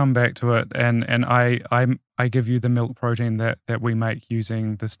 if we come back to it and I give you the milk protein that we make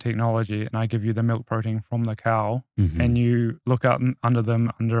using this technology, and I give you the milk protein from the cow, and you look out under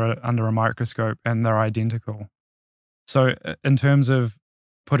them under a microscope and they're identical. So in terms of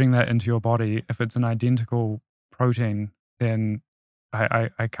putting that into your body, if it's an identical protein, then I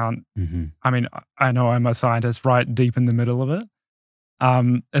can't, I mean, I know I'm a scientist right deep in the middle of it.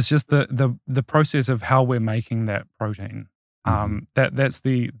 It's just the process of how we're making that protein. That's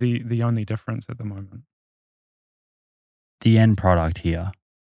the only difference at the moment. The end product here,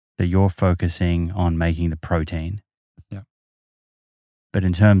 that you're focusing on making the protein. Yeah. But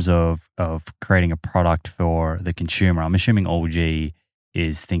in terms of creating a product for the consumer, I'm assuming OG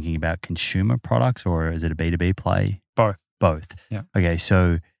is thinking about consumer products, or is it a B2B play? Both. Yeah. Okay,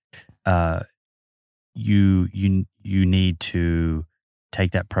 so you need to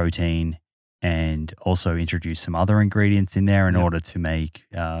take that protein and also introduce some other ingredients in there in order to make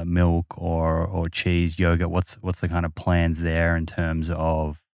milk or cheese, yogurt. What's the kind of plans there in terms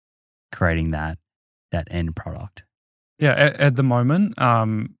of creating that end product? Yeah, at the moment,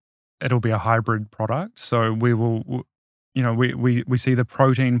 it'll be a hybrid product. So we will, we see the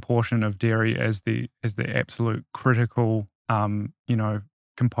protein portion of dairy as the absolute critical,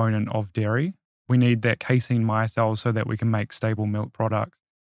 component of dairy. We need that casein micelles so that we can make stable milk products,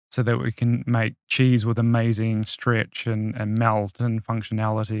 so that we can make cheese with amazing stretch and melt and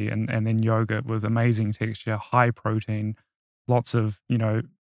functionality, and then yogurt with amazing texture, high protein, lots of,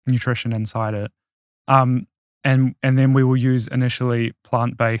 nutrition inside it. And then we will use initially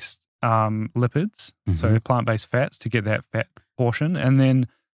plant-based lipids, so plant-based fats to get that fat portion. And then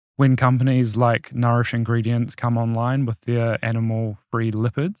when companies like Nourish Ingredients come online with their animal-free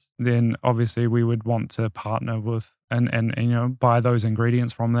lipids, then obviously we would want to partner with and buy those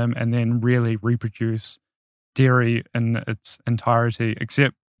ingredients from them and then really reproduce dairy in its entirety,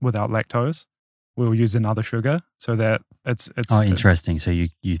 except without lactose. We'll use another sugar so that it's interesting. So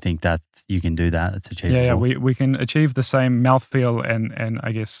you think that you can do that? It's achievable. Yeah, we can achieve the same mouthfeel and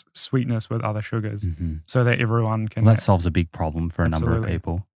I guess sweetness with other sugars, so that everyone can. Well, that solves a big problem for a number of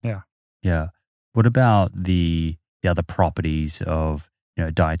people. Yeah. What about the other properties of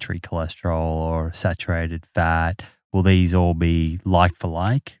dietary cholesterol or saturated fat? Will these all be like for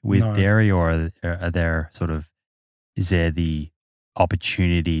like with dairy, or are there is there the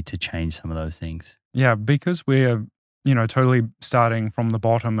opportunity to change some of those things? Yeah, because we're totally starting from the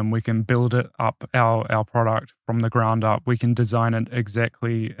bottom and we can build it up, our product from the ground up. We can design it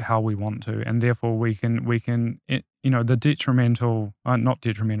exactly how we want to, and therefore we can the detrimental, not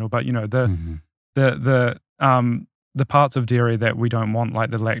detrimental, but the parts of dairy that we don't want,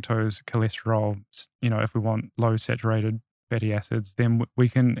 like the lactose, cholesterol, if we want low saturated fatty acids, then we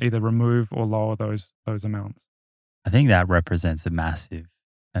can either remove or lower those amounts. I think that represents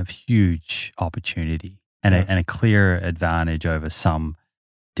a huge opportunity and a clear advantage over some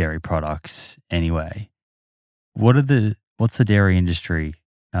dairy products anyway. What's the dairy industry?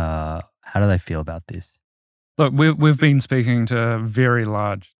 How do they feel about this? Look, we've been speaking to very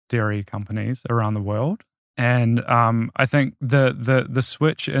large dairy companies around the world, and I think the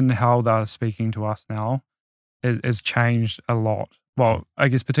switch in how they're speaking to us now is changed a lot. Well, I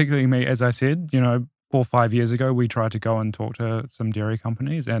guess particularly me, as I said, 4 or 5 years ago, we tried to go and talk to some dairy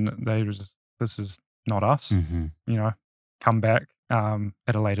companies, and they were just, this is not us. Come back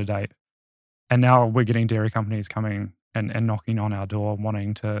at a later date. And now we're getting dairy companies coming and knocking on our door,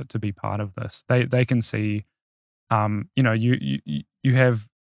 wanting to be part of this. They can see, you have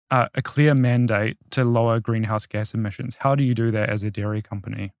a clear mandate to lower greenhouse gas emissions. How do you do that as a dairy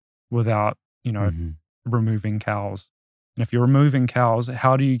company without, removing cows? And if you're removing cows,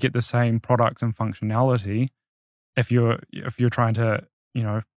 how do you get the same products and functionality if you're trying to,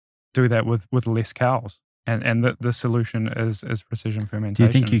 do that with less cows? And the solution is precision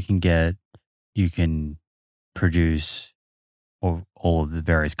fermentation. Do you think you can produce, or all of the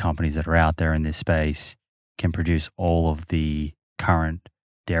various companies that are out there in this space can produce all of the current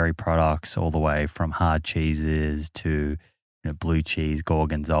dairy products, all the way from hard cheeses to blue cheese,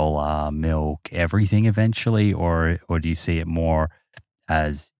 gorgonzola, milk, everything eventually, or do you see it more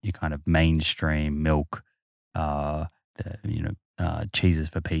as your kind of mainstream milk, cheeses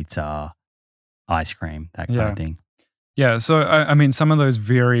for pizza, ice cream, that kind of thing? Yeah, so I mean, some of those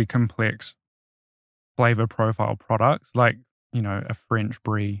very complex flavor profile products, like a French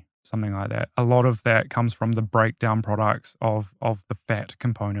brie, something like that. A lot of that comes from the breakdown products of the fat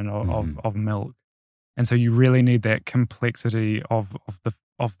component of milk. And so you really need that complexity of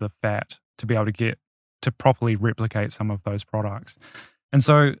the fat to be able to get to properly replicate some of those products. And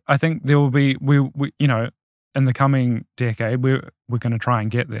so I think there will be we in the coming decade we're going to try and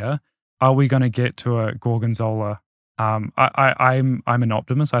get there. Are we going to get to a gorgonzola? I'm an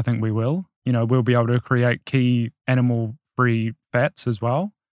optimist. I think we will. We'll be able to create key animal-free fats as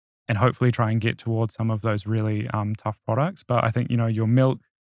well, and hopefully try and get towards some of those really tough products. But I think your milk,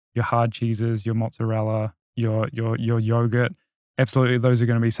 your hard cheeses, your mozzarella, your yogurt, absolutely, those are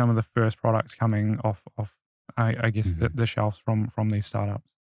going to be some of the first products coming off I guess the shelves from these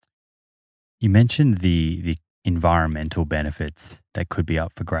startups. You mentioned the environmental benefits that could be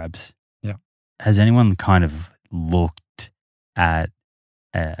up for grabs. Yeah. Has anyone kind of looked at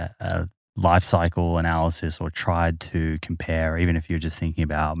a life cycle analysis or tried to compare, even if you're just thinking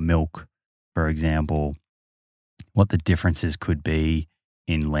about milk, for example, what the differences could be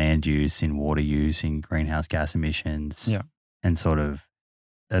in land use, in water use, in greenhouse gas emissions, and sort of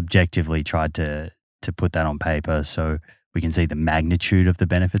objectively tried to put that on paper so we can see the magnitude of the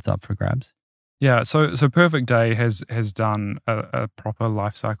benefits up for grabs? Yeah, so Perfect Day has done a proper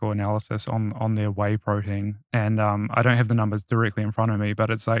life cycle analysis on their whey protein, and I don't have the numbers directly in front of me, but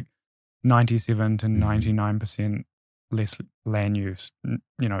it's like 97 to 99% less land use,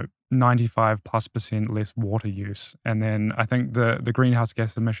 95+% less water use, and then I think the greenhouse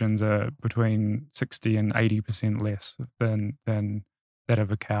gas emissions are between 60 and 80% less than that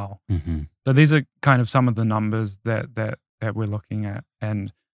of a cow. So these are kind of some of the numbers that we're looking at,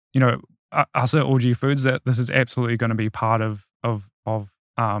 and us at OG Foods, that this is absolutely going to be part of our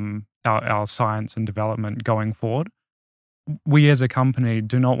science and development going forward. We as a company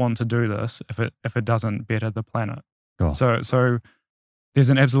do not want to do this if it doesn't better the planet. Sure. So there's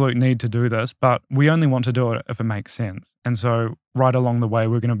an absolute need to do this, but we only want to do it if it makes sense. And so right along the way,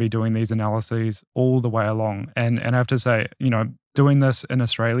 we're going to be doing these analyses all the way along. And I have to say, doing this in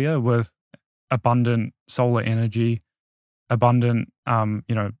Australia with abundant solar energy, abundant,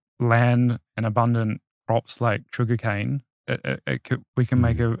 land and abundant crops like sugarcane, we can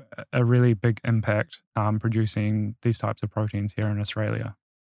make a really big impact producing these types of proteins here in Australia.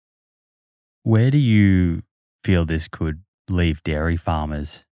 Where do you feel this could leave dairy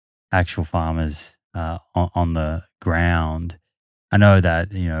farmers, actual farmers on the ground? I know that,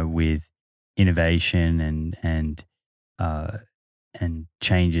 with innovation and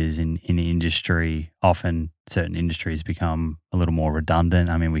changes in industry, often certain industries become a little more redundant.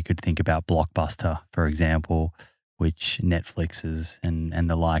 I mean, we could think about Blockbuster, for example, which Netflix's and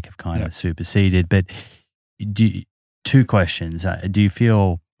the like have kind of superseded. But two questions. Do you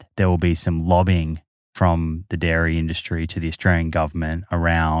feel there will be some lobbying from the dairy industry to the Australian government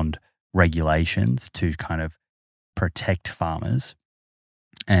around regulations to kind of protect farmers?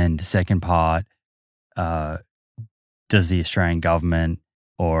 And second part, does the Australian government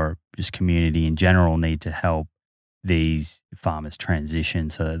or just community in general need to help these farmers transition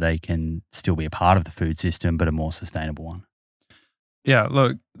so that they can still be a part of the food system, but a more sustainable one? Yeah,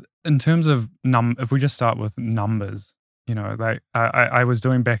 look, in terms of if we just start with numbers, I was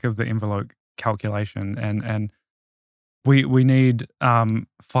doing back of the envelope calculation, and we need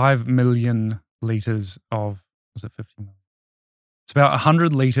 5 million liters of, was it 50 million? It's about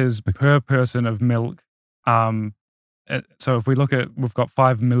 100 liters per person of milk. So if we look at, we've got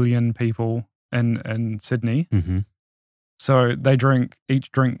 5 million people in Sydney. Mm-hmm. So they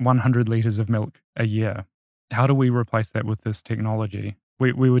each drink 100 liters of milk a year. How do we replace that with this technology?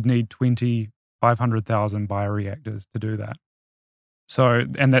 We would need 500,000 bioreactors to do that. So,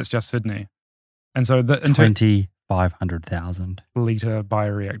 and that's just Sydney. And so 500,000 liter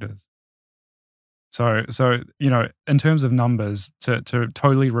bioreactors. So in terms of numbers, to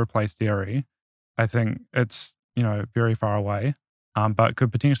totally replace dairy, I think it's very far away, but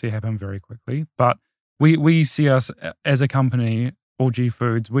could potentially happen very quickly. But we see us as a company, All-G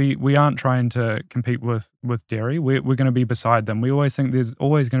Foods. We aren't trying to compete with dairy. We're going to be beside them. We always think there's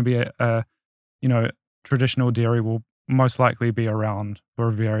always going to be a traditional dairy will most likely be around for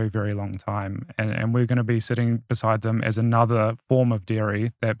a very, very long time. And we're going to be sitting beside them as another form of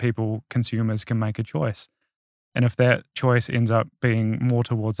dairy that consumers can make a choice. And if that choice ends up being more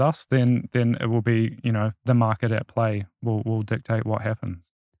towards us, then it will be, the market at play will dictate what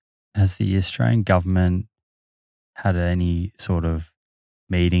happens. Has the Australian government had any sort of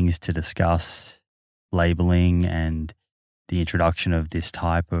meetings to discuss labelling and the introduction of this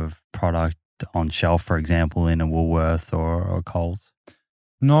type of product on shelf, for example, in a Woolworths or Coles?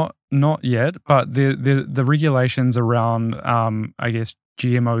 Not yet, but the regulations around,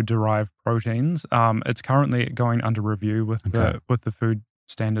 GMO-derived proteins, it's currently going under review with the Food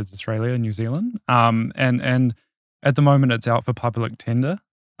Standards Australia and New Zealand, and at the moment it's out for public tender.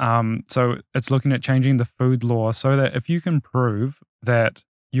 So it's looking at changing the food law so that if you can prove that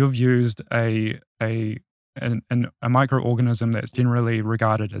you've used a microorganism that's generally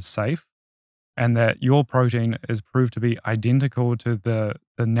regarded as safe, and that your protein is proved to be identical to the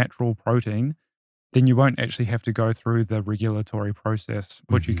natural protein, then you won't actually have to go through the regulatory process,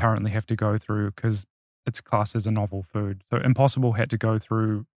 which you currently have to go through because it's classed as a novel food. So Impossible had to go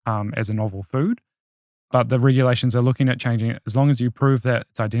through as a novel food, but the regulations are looking at changing it. As long as you prove that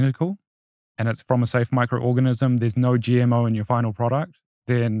it's identical and it's from a safe microorganism, there's no GMO in your final product,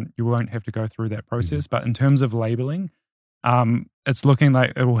 then you won't have to go through that process. But in terms of labeling, it's looking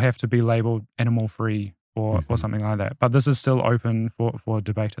like it will have to be labeled animal-free or something like that. But this is still open for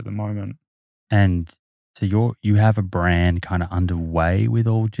debate at the moment. And so you have a brand kind of underway with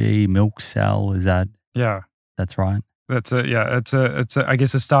All-G Milk Cell, is that? Yeah, that's right. That's it. Yeah, it's I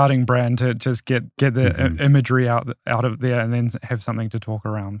guess a starting brand to just get the imagery out of there, and then have something to talk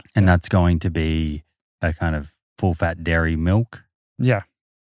around. And that's going to be a kind of full-fat dairy milk. Yeah.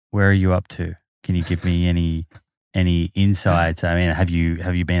 Where are you up to? Can you give me any insights? I mean, have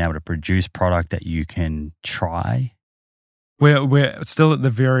you been able to produce product that you can try? We're still at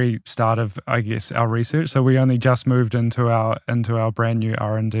the very start of, I guess, our research. So we only just moved into our brand new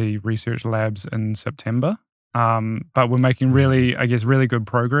R&D research labs in September. But we're making really good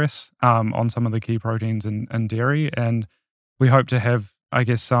progress on some of the key proteins in dairy, and we hope to have, I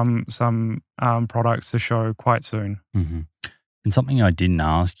guess, some products to show quite soon. Mm-hmm. And something I didn't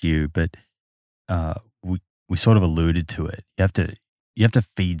ask you, but we sort of alluded to it. You have to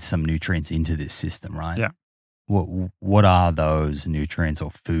feed some nutrients into this system, right? Yeah. What are those nutrients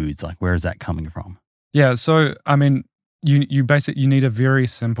or foods? Like, where is that coming from? Yeah, so I mean, you need a very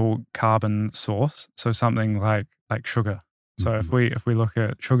simple carbon source, so something like sugar. So if we look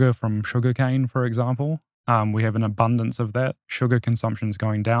at sugar from sugarcane, for example, we have an abundance of that. Sugar consumption is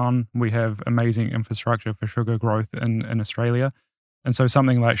going down. We have amazing infrastructure for sugar growth in Australia, and so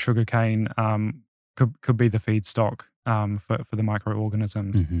something like sugarcane could be the feedstock for the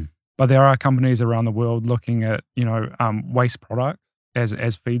microorganisms. Mm-hmm. But there are companies around the world looking at waste products as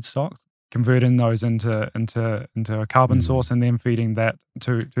feedstocks, converting those into a carbon source, and then feeding that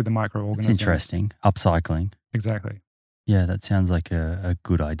to the microorganisms. It's interesting. Upcycling. Exactly. Yeah, that sounds like a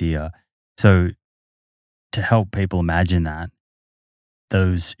good idea. So to help people imagine that,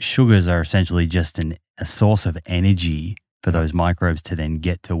 those sugars are essentially just a source of energy for those microbes to then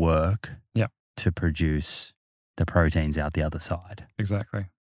get to work to produce the proteins out the other side. Exactly.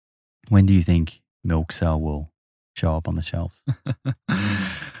 When do you think Milk Cell will show up on the shelves?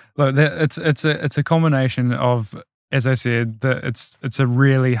 Look, it's a combination of, as I said, it's a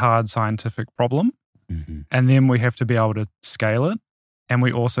really hard scientific problem, and then we have to be able to scale it, and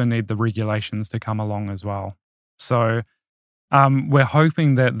we also need the regulations to come along as well. So we're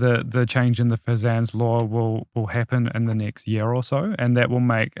hoping that the change in the FSANZ law will happen in the next year or so, and that will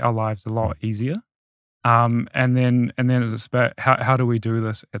make our lives a lot easier. And then it's about how do we do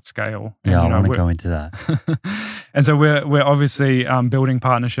this at scale? And, I want to go into that. And so we're obviously building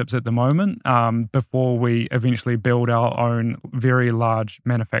partnerships at the moment before we eventually build our own very large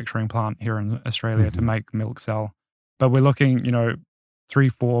manufacturing plant here in Australia to make Milk Cell. But we're looking, 3,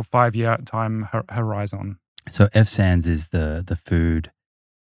 4, 5 year time horizon. So FSANZ is the Food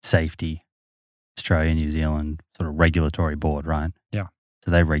Safety Australia, New Zealand sort of regulatory board, right? Yeah.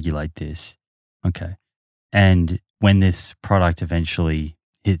 So they regulate this. Okay. And when this product eventually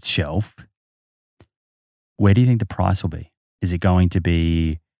hits shelf, where do you think the price will be? Is it going to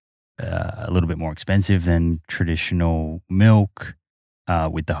be a little bit more expensive than traditional milk,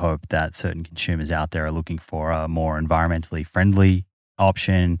 with the hope that certain consumers out there are looking for a more environmentally friendly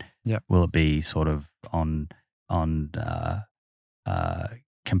option? Yeah. Will it be sort of on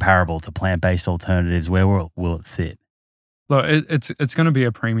comparable to plant-based alternatives? Where will it sit? Look, it's going to be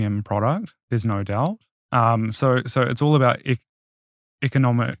a premium product. There's no doubt. So it's all about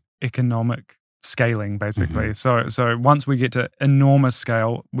economic scaling, basically. So once we get to enormous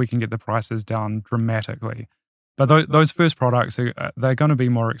scale, we can get the prices down dramatically. But those first products they're going to be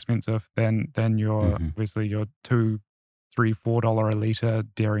more expensive than your obviously your $2, $3, $4 a liter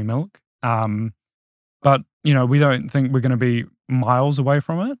dairy milk. But we don't think we're going to be miles away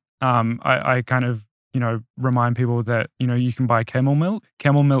from it. I kind of remind people that, you can buy camel milk.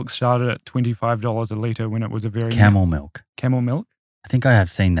 Camel milk started at $25 a litre when it was a very... Camel milk? Camel milk. I think I have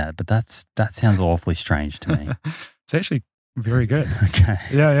seen that, but that sounds awfully strange to me. It's actually very good. Okay.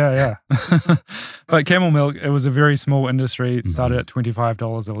 Yeah. But camel milk, it was a very small industry. It started at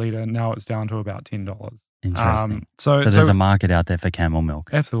 $25 a litre. Now it's down to about $10. Interesting. So there's a market out there for camel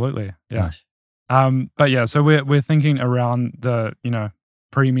milk. Absolutely, yeah. Gosh. But yeah, so we're thinking around the,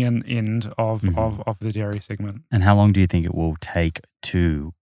 premium end of the dairy segment. And how long do you think it will take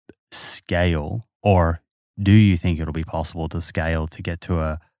to scale, or do you think it'll be possible to scale to get to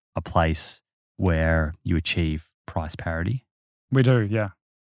a place where you achieve price parity? We do, yeah.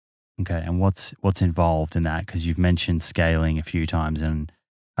 Okay, and what's involved in that? Because you've mentioned scaling a few times, and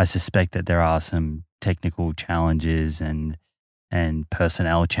I suspect that there are some technical challenges and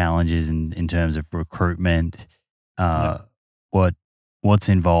personnel challenges in terms of recruitment. What's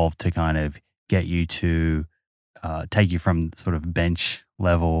involved to kind of get you to take you from sort of bench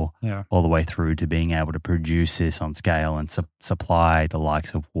level all the way through to being able to produce this on scale and supply the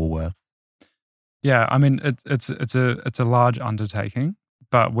likes of Woolworths? Yeah, I mean it's a large undertaking,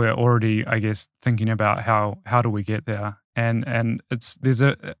 but we're already, I guess, thinking about how do we get there, and there's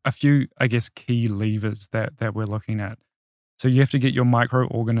a few, I guess, key levers that we're looking at. So you have to get your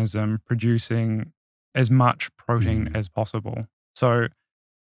microorganism producing as much protein as possible. So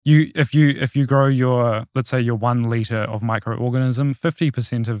if you grow your, let's say, your 1 liter of microorganism,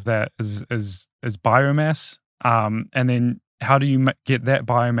 50% of that is biomass, and then how do you get that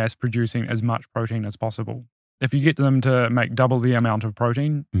biomass producing as much protein as possible? If you get them to make double the amount of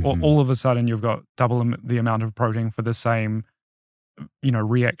protein, all of a sudden you've got double the amount of protein for the same,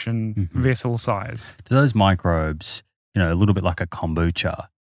 reaction vessel size. Do those microbes, a little bit like a kombucha,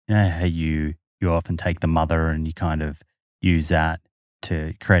 how you often take the mother and you kind of use that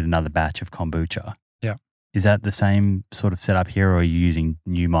to create another batch of kombucha. Yeah. Is that the same sort of setup here, or are you using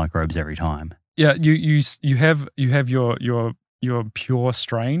new microbes every time? Yeah, you have your pure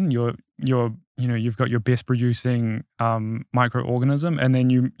strain, you've got your best producing microorganism, and then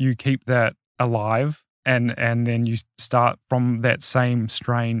you keep that alive and then you start from that same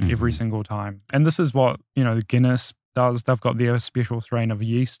strain every single time. And this is what Guinness does. They've got their special strain of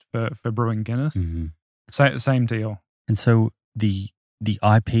yeast for brewing Guinness. Same deal. And so the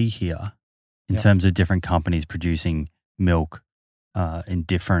IP here, in terms of different companies producing milk in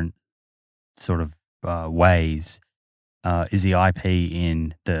different sort of ways, is the IP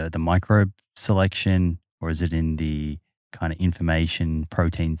in the microbe selection, or is it in the kind of information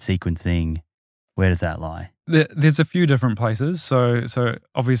protein sequencing? Where does that lie? There's a few different places. So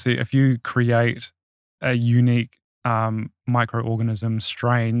obviously, if you create a unique microorganism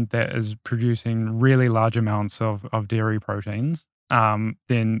strain that is producing really large amounts of dairy proteins,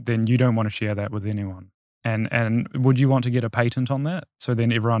 then you don't want to share that with anyone. And would you want to get a patent on that? So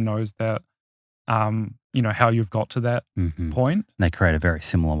then everyone knows that, how you've got to that point. They create a very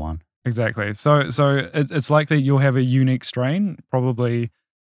similar one. Exactly. So it's likely you'll have a unique strain, probably,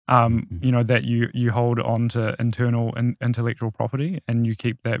 that you hold on to internal intellectual property, and you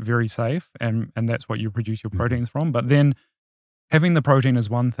keep that very safe, and that's what you produce your proteins from. But then having the protein is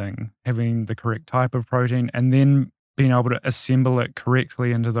one thing, having the correct type of protein, and then being able to assemble it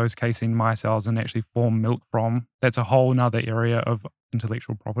correctly into those casein micelles and actually form milk from, that's a whole nother area of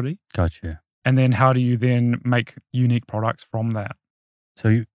intellectual property. Gotcha. And then how do you then make unique products from that?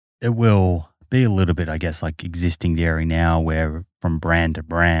 So it will be a little bit, I guess, like existing dairy now, where from brand to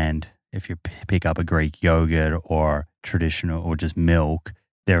brand, if you pick up a Greek yogurt or traditional or just milk,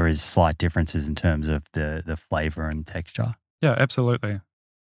 there is slight differences in terms of the flavor and texture. Yeah, absolutely.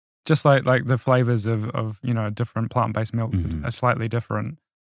 Just like the flavors of different plant-based milks are slightly different.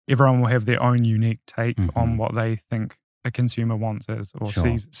 Everyone will have their own unique take on what they think a consumer wants as or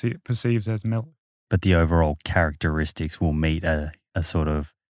perceives as milk. But the overall characteristics will meet a sort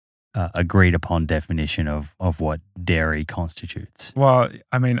of agreed upon definition of what dairy constitutes. Well,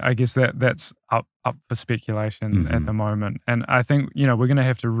 I mean, I guess that's up for speculation at the moment. And I think, we're going to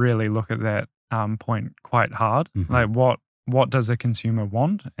have to really look at that point quite hard. Like what does a consumer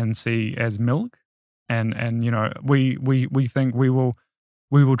want and see as milk? And we think we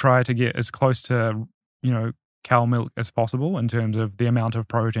will try to get as close to, cow milk as possible in terms of the amount of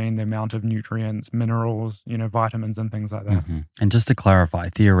protein, the amount of nutrients, minerals, vitamins and things like that. And just to clarify,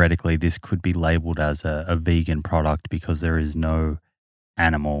 theoretically, this could be labeled as a vegan product because there is no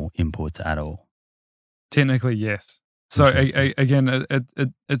animal inputs at all. Technically, yes. So again,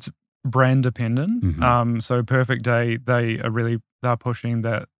 it's brand dependent. So Perfect Day, they're pushing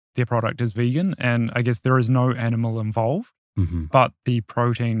that their product is vegan, and I guess there is no animal involved, but the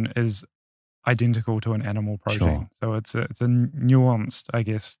protein is identical to an animal protein. So it's a nuanced, I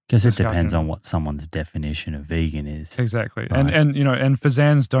guess. Because it depends on what someone's definition of vegan is. Exactly. Right. And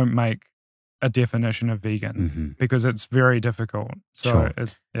Fazans don't make a definition of vegan because it's very difficult. So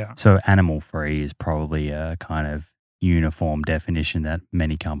So animal free is probably a kind of uniform definition that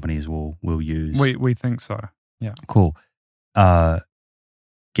many companies will use. We think so. Yeah. Cool.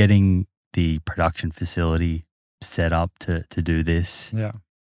 Getting the production facility set up to do this. Yeah.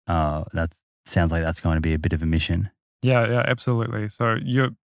 That sounds like that's going to be a bit of a mission. Yeah, absolutely. So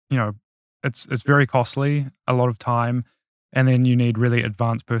it's very costly, a lot of time, and then you need really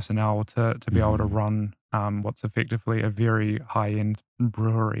advanced personnel to be able to run what's effectively a very high-end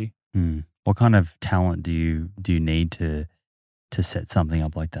brewery. What kind of talent do you need to set something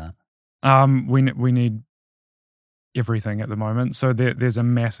up like that? We need everything at the moment. So there's a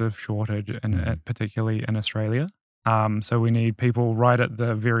massive shortage, particularly in Australia. So we need people right at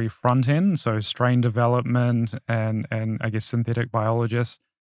the very front end, so strain development and I guess synthetic biologists,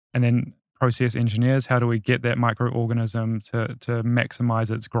 and then process engineers. How do we get that microorganism to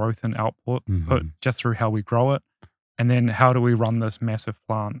maximize its growth and output just through how we grow it? And then how do we run this massive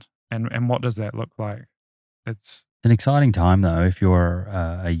plant? And what does that look like? It's an exciting time, though, if you're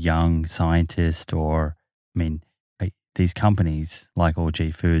a young scientist these companies like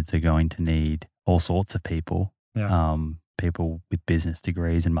OG Foods are going to need all sorts of people. Yeah. People with business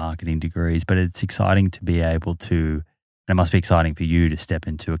degrees and marketing degrees, but it's exciting to be able to, and it must be exciting for you to step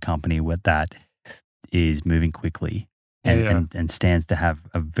into a company that is moving quickly and stands to have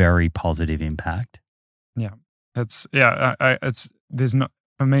a very positive impact. Yeah, there's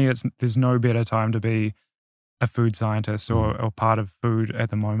no better time to be a food scientist or part of food at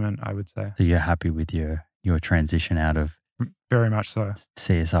the moment, I would say. So you're happy with your transition out of very much so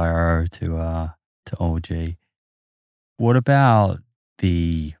CSIRO to OG. What about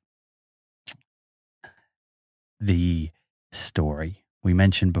the story? We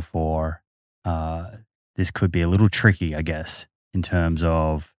mentioned before this could be a little tricky, I guess, in terms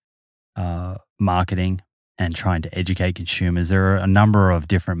of marketing and trying to educate consumers, there are a number of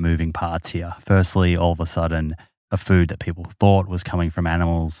different moving parts here. Firstly, all of a sudden, a food that people thought was coming from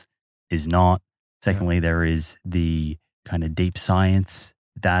animals is not. Secondly, there is the kind of deep science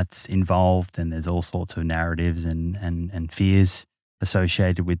that's involved, and there's all sorts of narratives and fears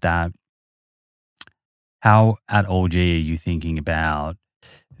associated with that. How at OG are you thinking about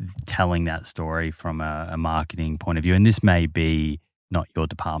telling that story from a marketing point of view? And this may be not your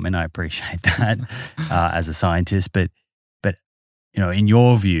department. I appreciate that as a scientist, but in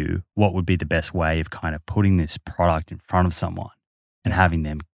your view, what would be the best way of kind of putting this product in front of someone and having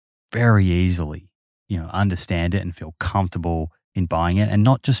them very easily, understand it and feel comfortable in buying it, and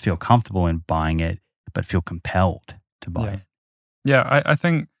not just feel comfortable in buying it, but feel compelled to buy it? Yeah, I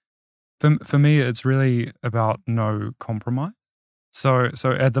think for me, it's really about no compromise. So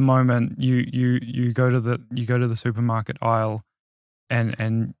at the moment, you go to the supermarket aisle,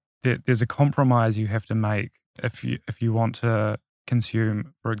 and there's a compromise you have to make if you want to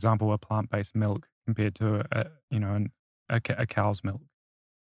consume, for example, a plant-based milk compared to a cow's milk.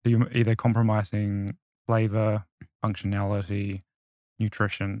 So you're either compromising flavor, functionality,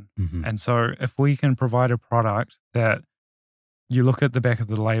 nutrition. Mm-hmm. And so if we can provide a product that you look at the back of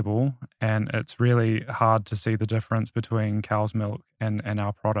the label and it's really hard to see the difference between cow's milk and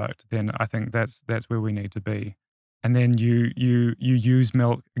our product, then I think that's where we need to be. And then you use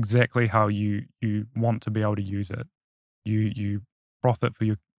milk exactly how you want to be able to use it. You froth it for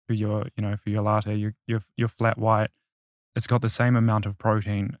your latte, your flat white. It's got the same amount of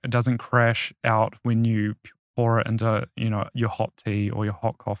protein. It doesn't crash out when you pour it into your hot tea or your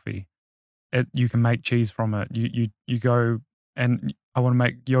hot coffee. You can make cheese from it. You go, and I want to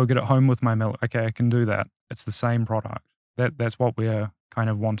make yogurt at home with my milk. Okay, I can do that. It's the same product. That's what we're kind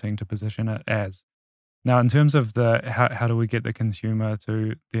of wanting to position it as. Now, in terms of how do we get the consumer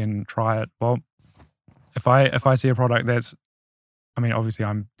to then try it? Well, if I see a product obviously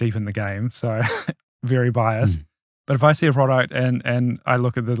I'm deep in the game, so very biased. But if I see a product and I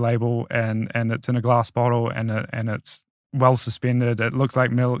look at the label and it's in a glass bottle and it's well suspended, it looks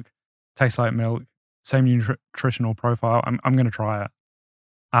like milk, tastes like milk, same nutritional profile, I'm going to try it.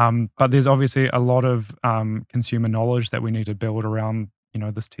 But there's obviously a lot of consumer knowledge that we need to build around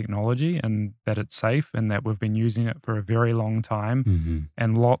this technology, and that it's safe, and that we've been using it for a very long time. Mm-hmm.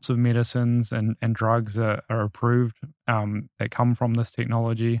 And lots of medicines and drugs are approved that come from this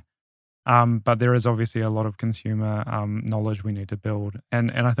technology. But there is obviously a lot of consumer knowledge we need to build.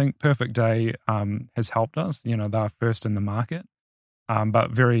 And I think Perfect Day has helped us. They're first in the market,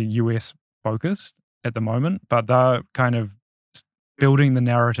 but very US focused at the moment. But they're kind of building the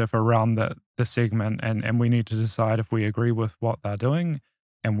narrative around the segment, and we need to decide if we agree with what they're doing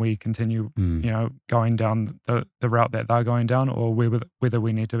and we continue, going down the route that they're going down, or whether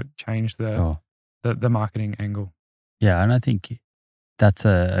we need to change the marketing angle. Yeah, and I think that's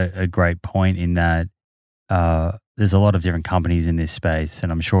a great point in that there's a lot of different companies in this space,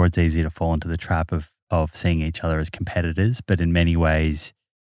 and I'm sure it's easy to fall into the trap of seeing each other as competitors, but in many ways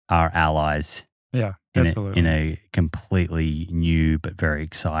are allies. Yeah, absolutely. In a completely new but very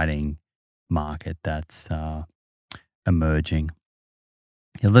exciting market that's emerging.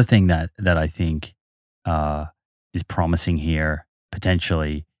 The other thing that I think is promising here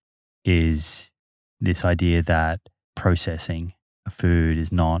potentially is this idea that processing a food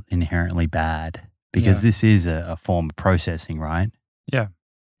is not inherently bad, because this is a form of processing, right? Yeah.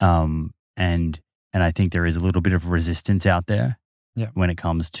 And I think there is a little bit of resistance out there when it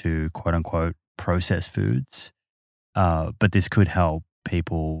comes to quote unquote processed foods. But this could help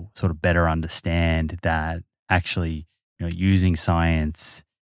people sort of better understand that actually, using science,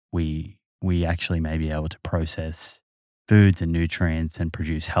 we actually may be able to process foods and nutrients and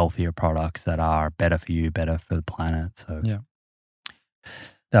produce healthier products that are better for you, better for the planet. So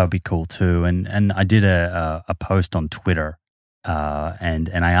that would be cool too. And I did a post on Twitter, and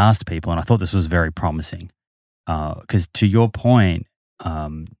I asked people, and I thought this was very promising, because to your point,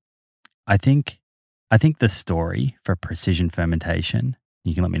 I think the story for precision fermentation,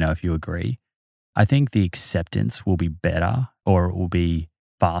 you can let me know if you agree, I think the acceptance will be better, or it will be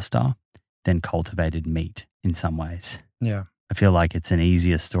faster than cultivated meat in some ways. Yeah. I feel like it's an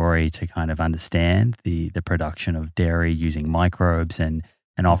easier story to kind of understand the production of dairy using microbes, and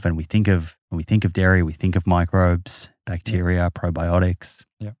often when we think of dairy, we think of microbes, bacteria, probiotics.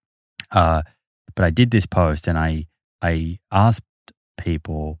 Yeah. But I did this post and I asked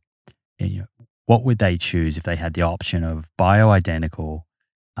people, what would they choose if they had the option of bioidentical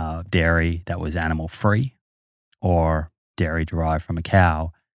dairy that was animal free, or dairy derived from a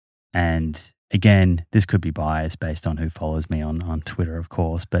cow? And again, this could be biased based on who follows me on Twitter, of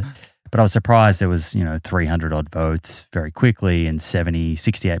course, but But I was surprised there was, 300 odd votes very quickly, and 68%,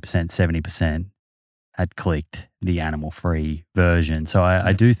 70% had clicked the animal-free version. So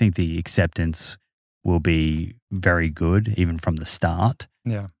I do think the acceptance will be very good even from the start.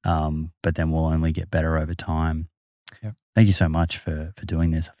 Yeah. But then we'll only get better over time. Yeah. Thank you so much for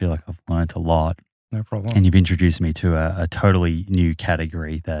doing this. I feel like I've learned a lot. No problem. And you've introduced me to a totally new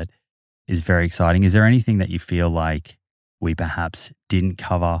category that is very exciting. Is there anything that you feel like we perhaps didn't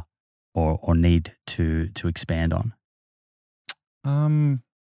cover or need to expand on? No,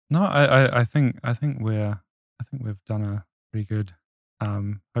 I think we've done a pretty good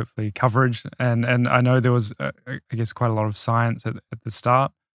hopefully coverage, and I know there was I guess quite a lot of science at the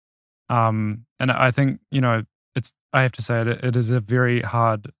start, and I think I have to say it is a very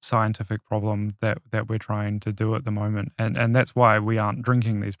hard scientific problem that we're trying to do at the moment, and that's why we aren't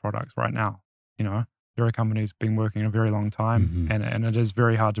drinking these products right now. You're a company's been working a very long time, and it is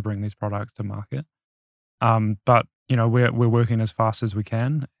very hard to bring these products to market. But we're working as fast as we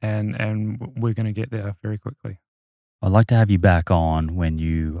can, and we're going to get there very quickly. I'd like to have you back on when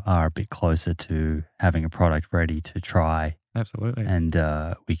you are a bit closer to having a product ready to try. Absolutely. And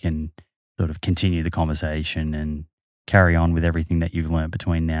we can sort of continue the conversation and carry on with everything that you've learned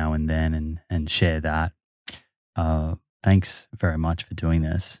between now and then, and share that. Thanks very much for doing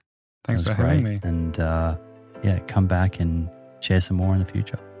this. Thanks for having me. And come back and share some more in the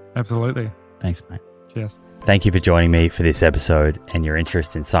future. Absolutely. Thanks, mate. Cheers. Thank you for joining me for this episode and your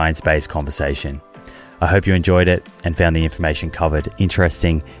interest in science-based conversation. I hope you enjoyed it and found the information covered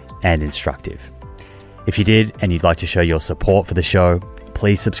interesting and instructive. If you did and you'd like to show your support for the show,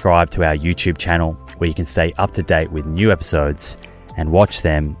 please subscribe to our YouTube channel where you can stay up to date with new episodes and watch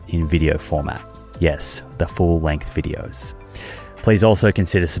them in video format. Yes, the full-length videos. Please also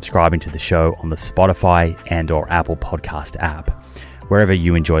consider subscribing to the show on the Spotify and/or Apple Podcast app, wherever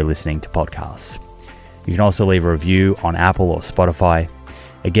you enjoy listening to podcasts. You can also leave a review on Apple or Spotify.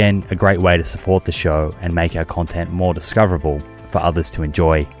 Again, a great way to support the show and make our content more discoverable for others to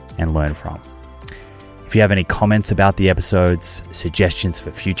enjoy and learn from. If you have any comments about the episodes, suggestions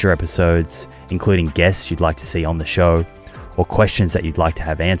for future episodes, including guests you'd like to see on the show, or questions that you'd like to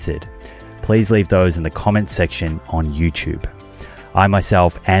have answered, please leave those in the comments section on YouTube. I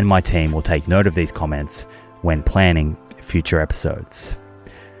myself and my team will take note of these comments when planning future episodes.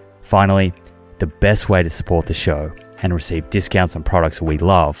 Finally, the best way to support the show and receive discounts on products we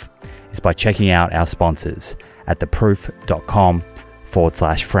love is by checking out our sponsors at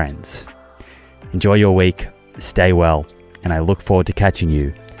theproof.com/friends. Enjoy your week, stay well, and I look forward to catching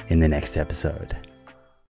you in the next episode.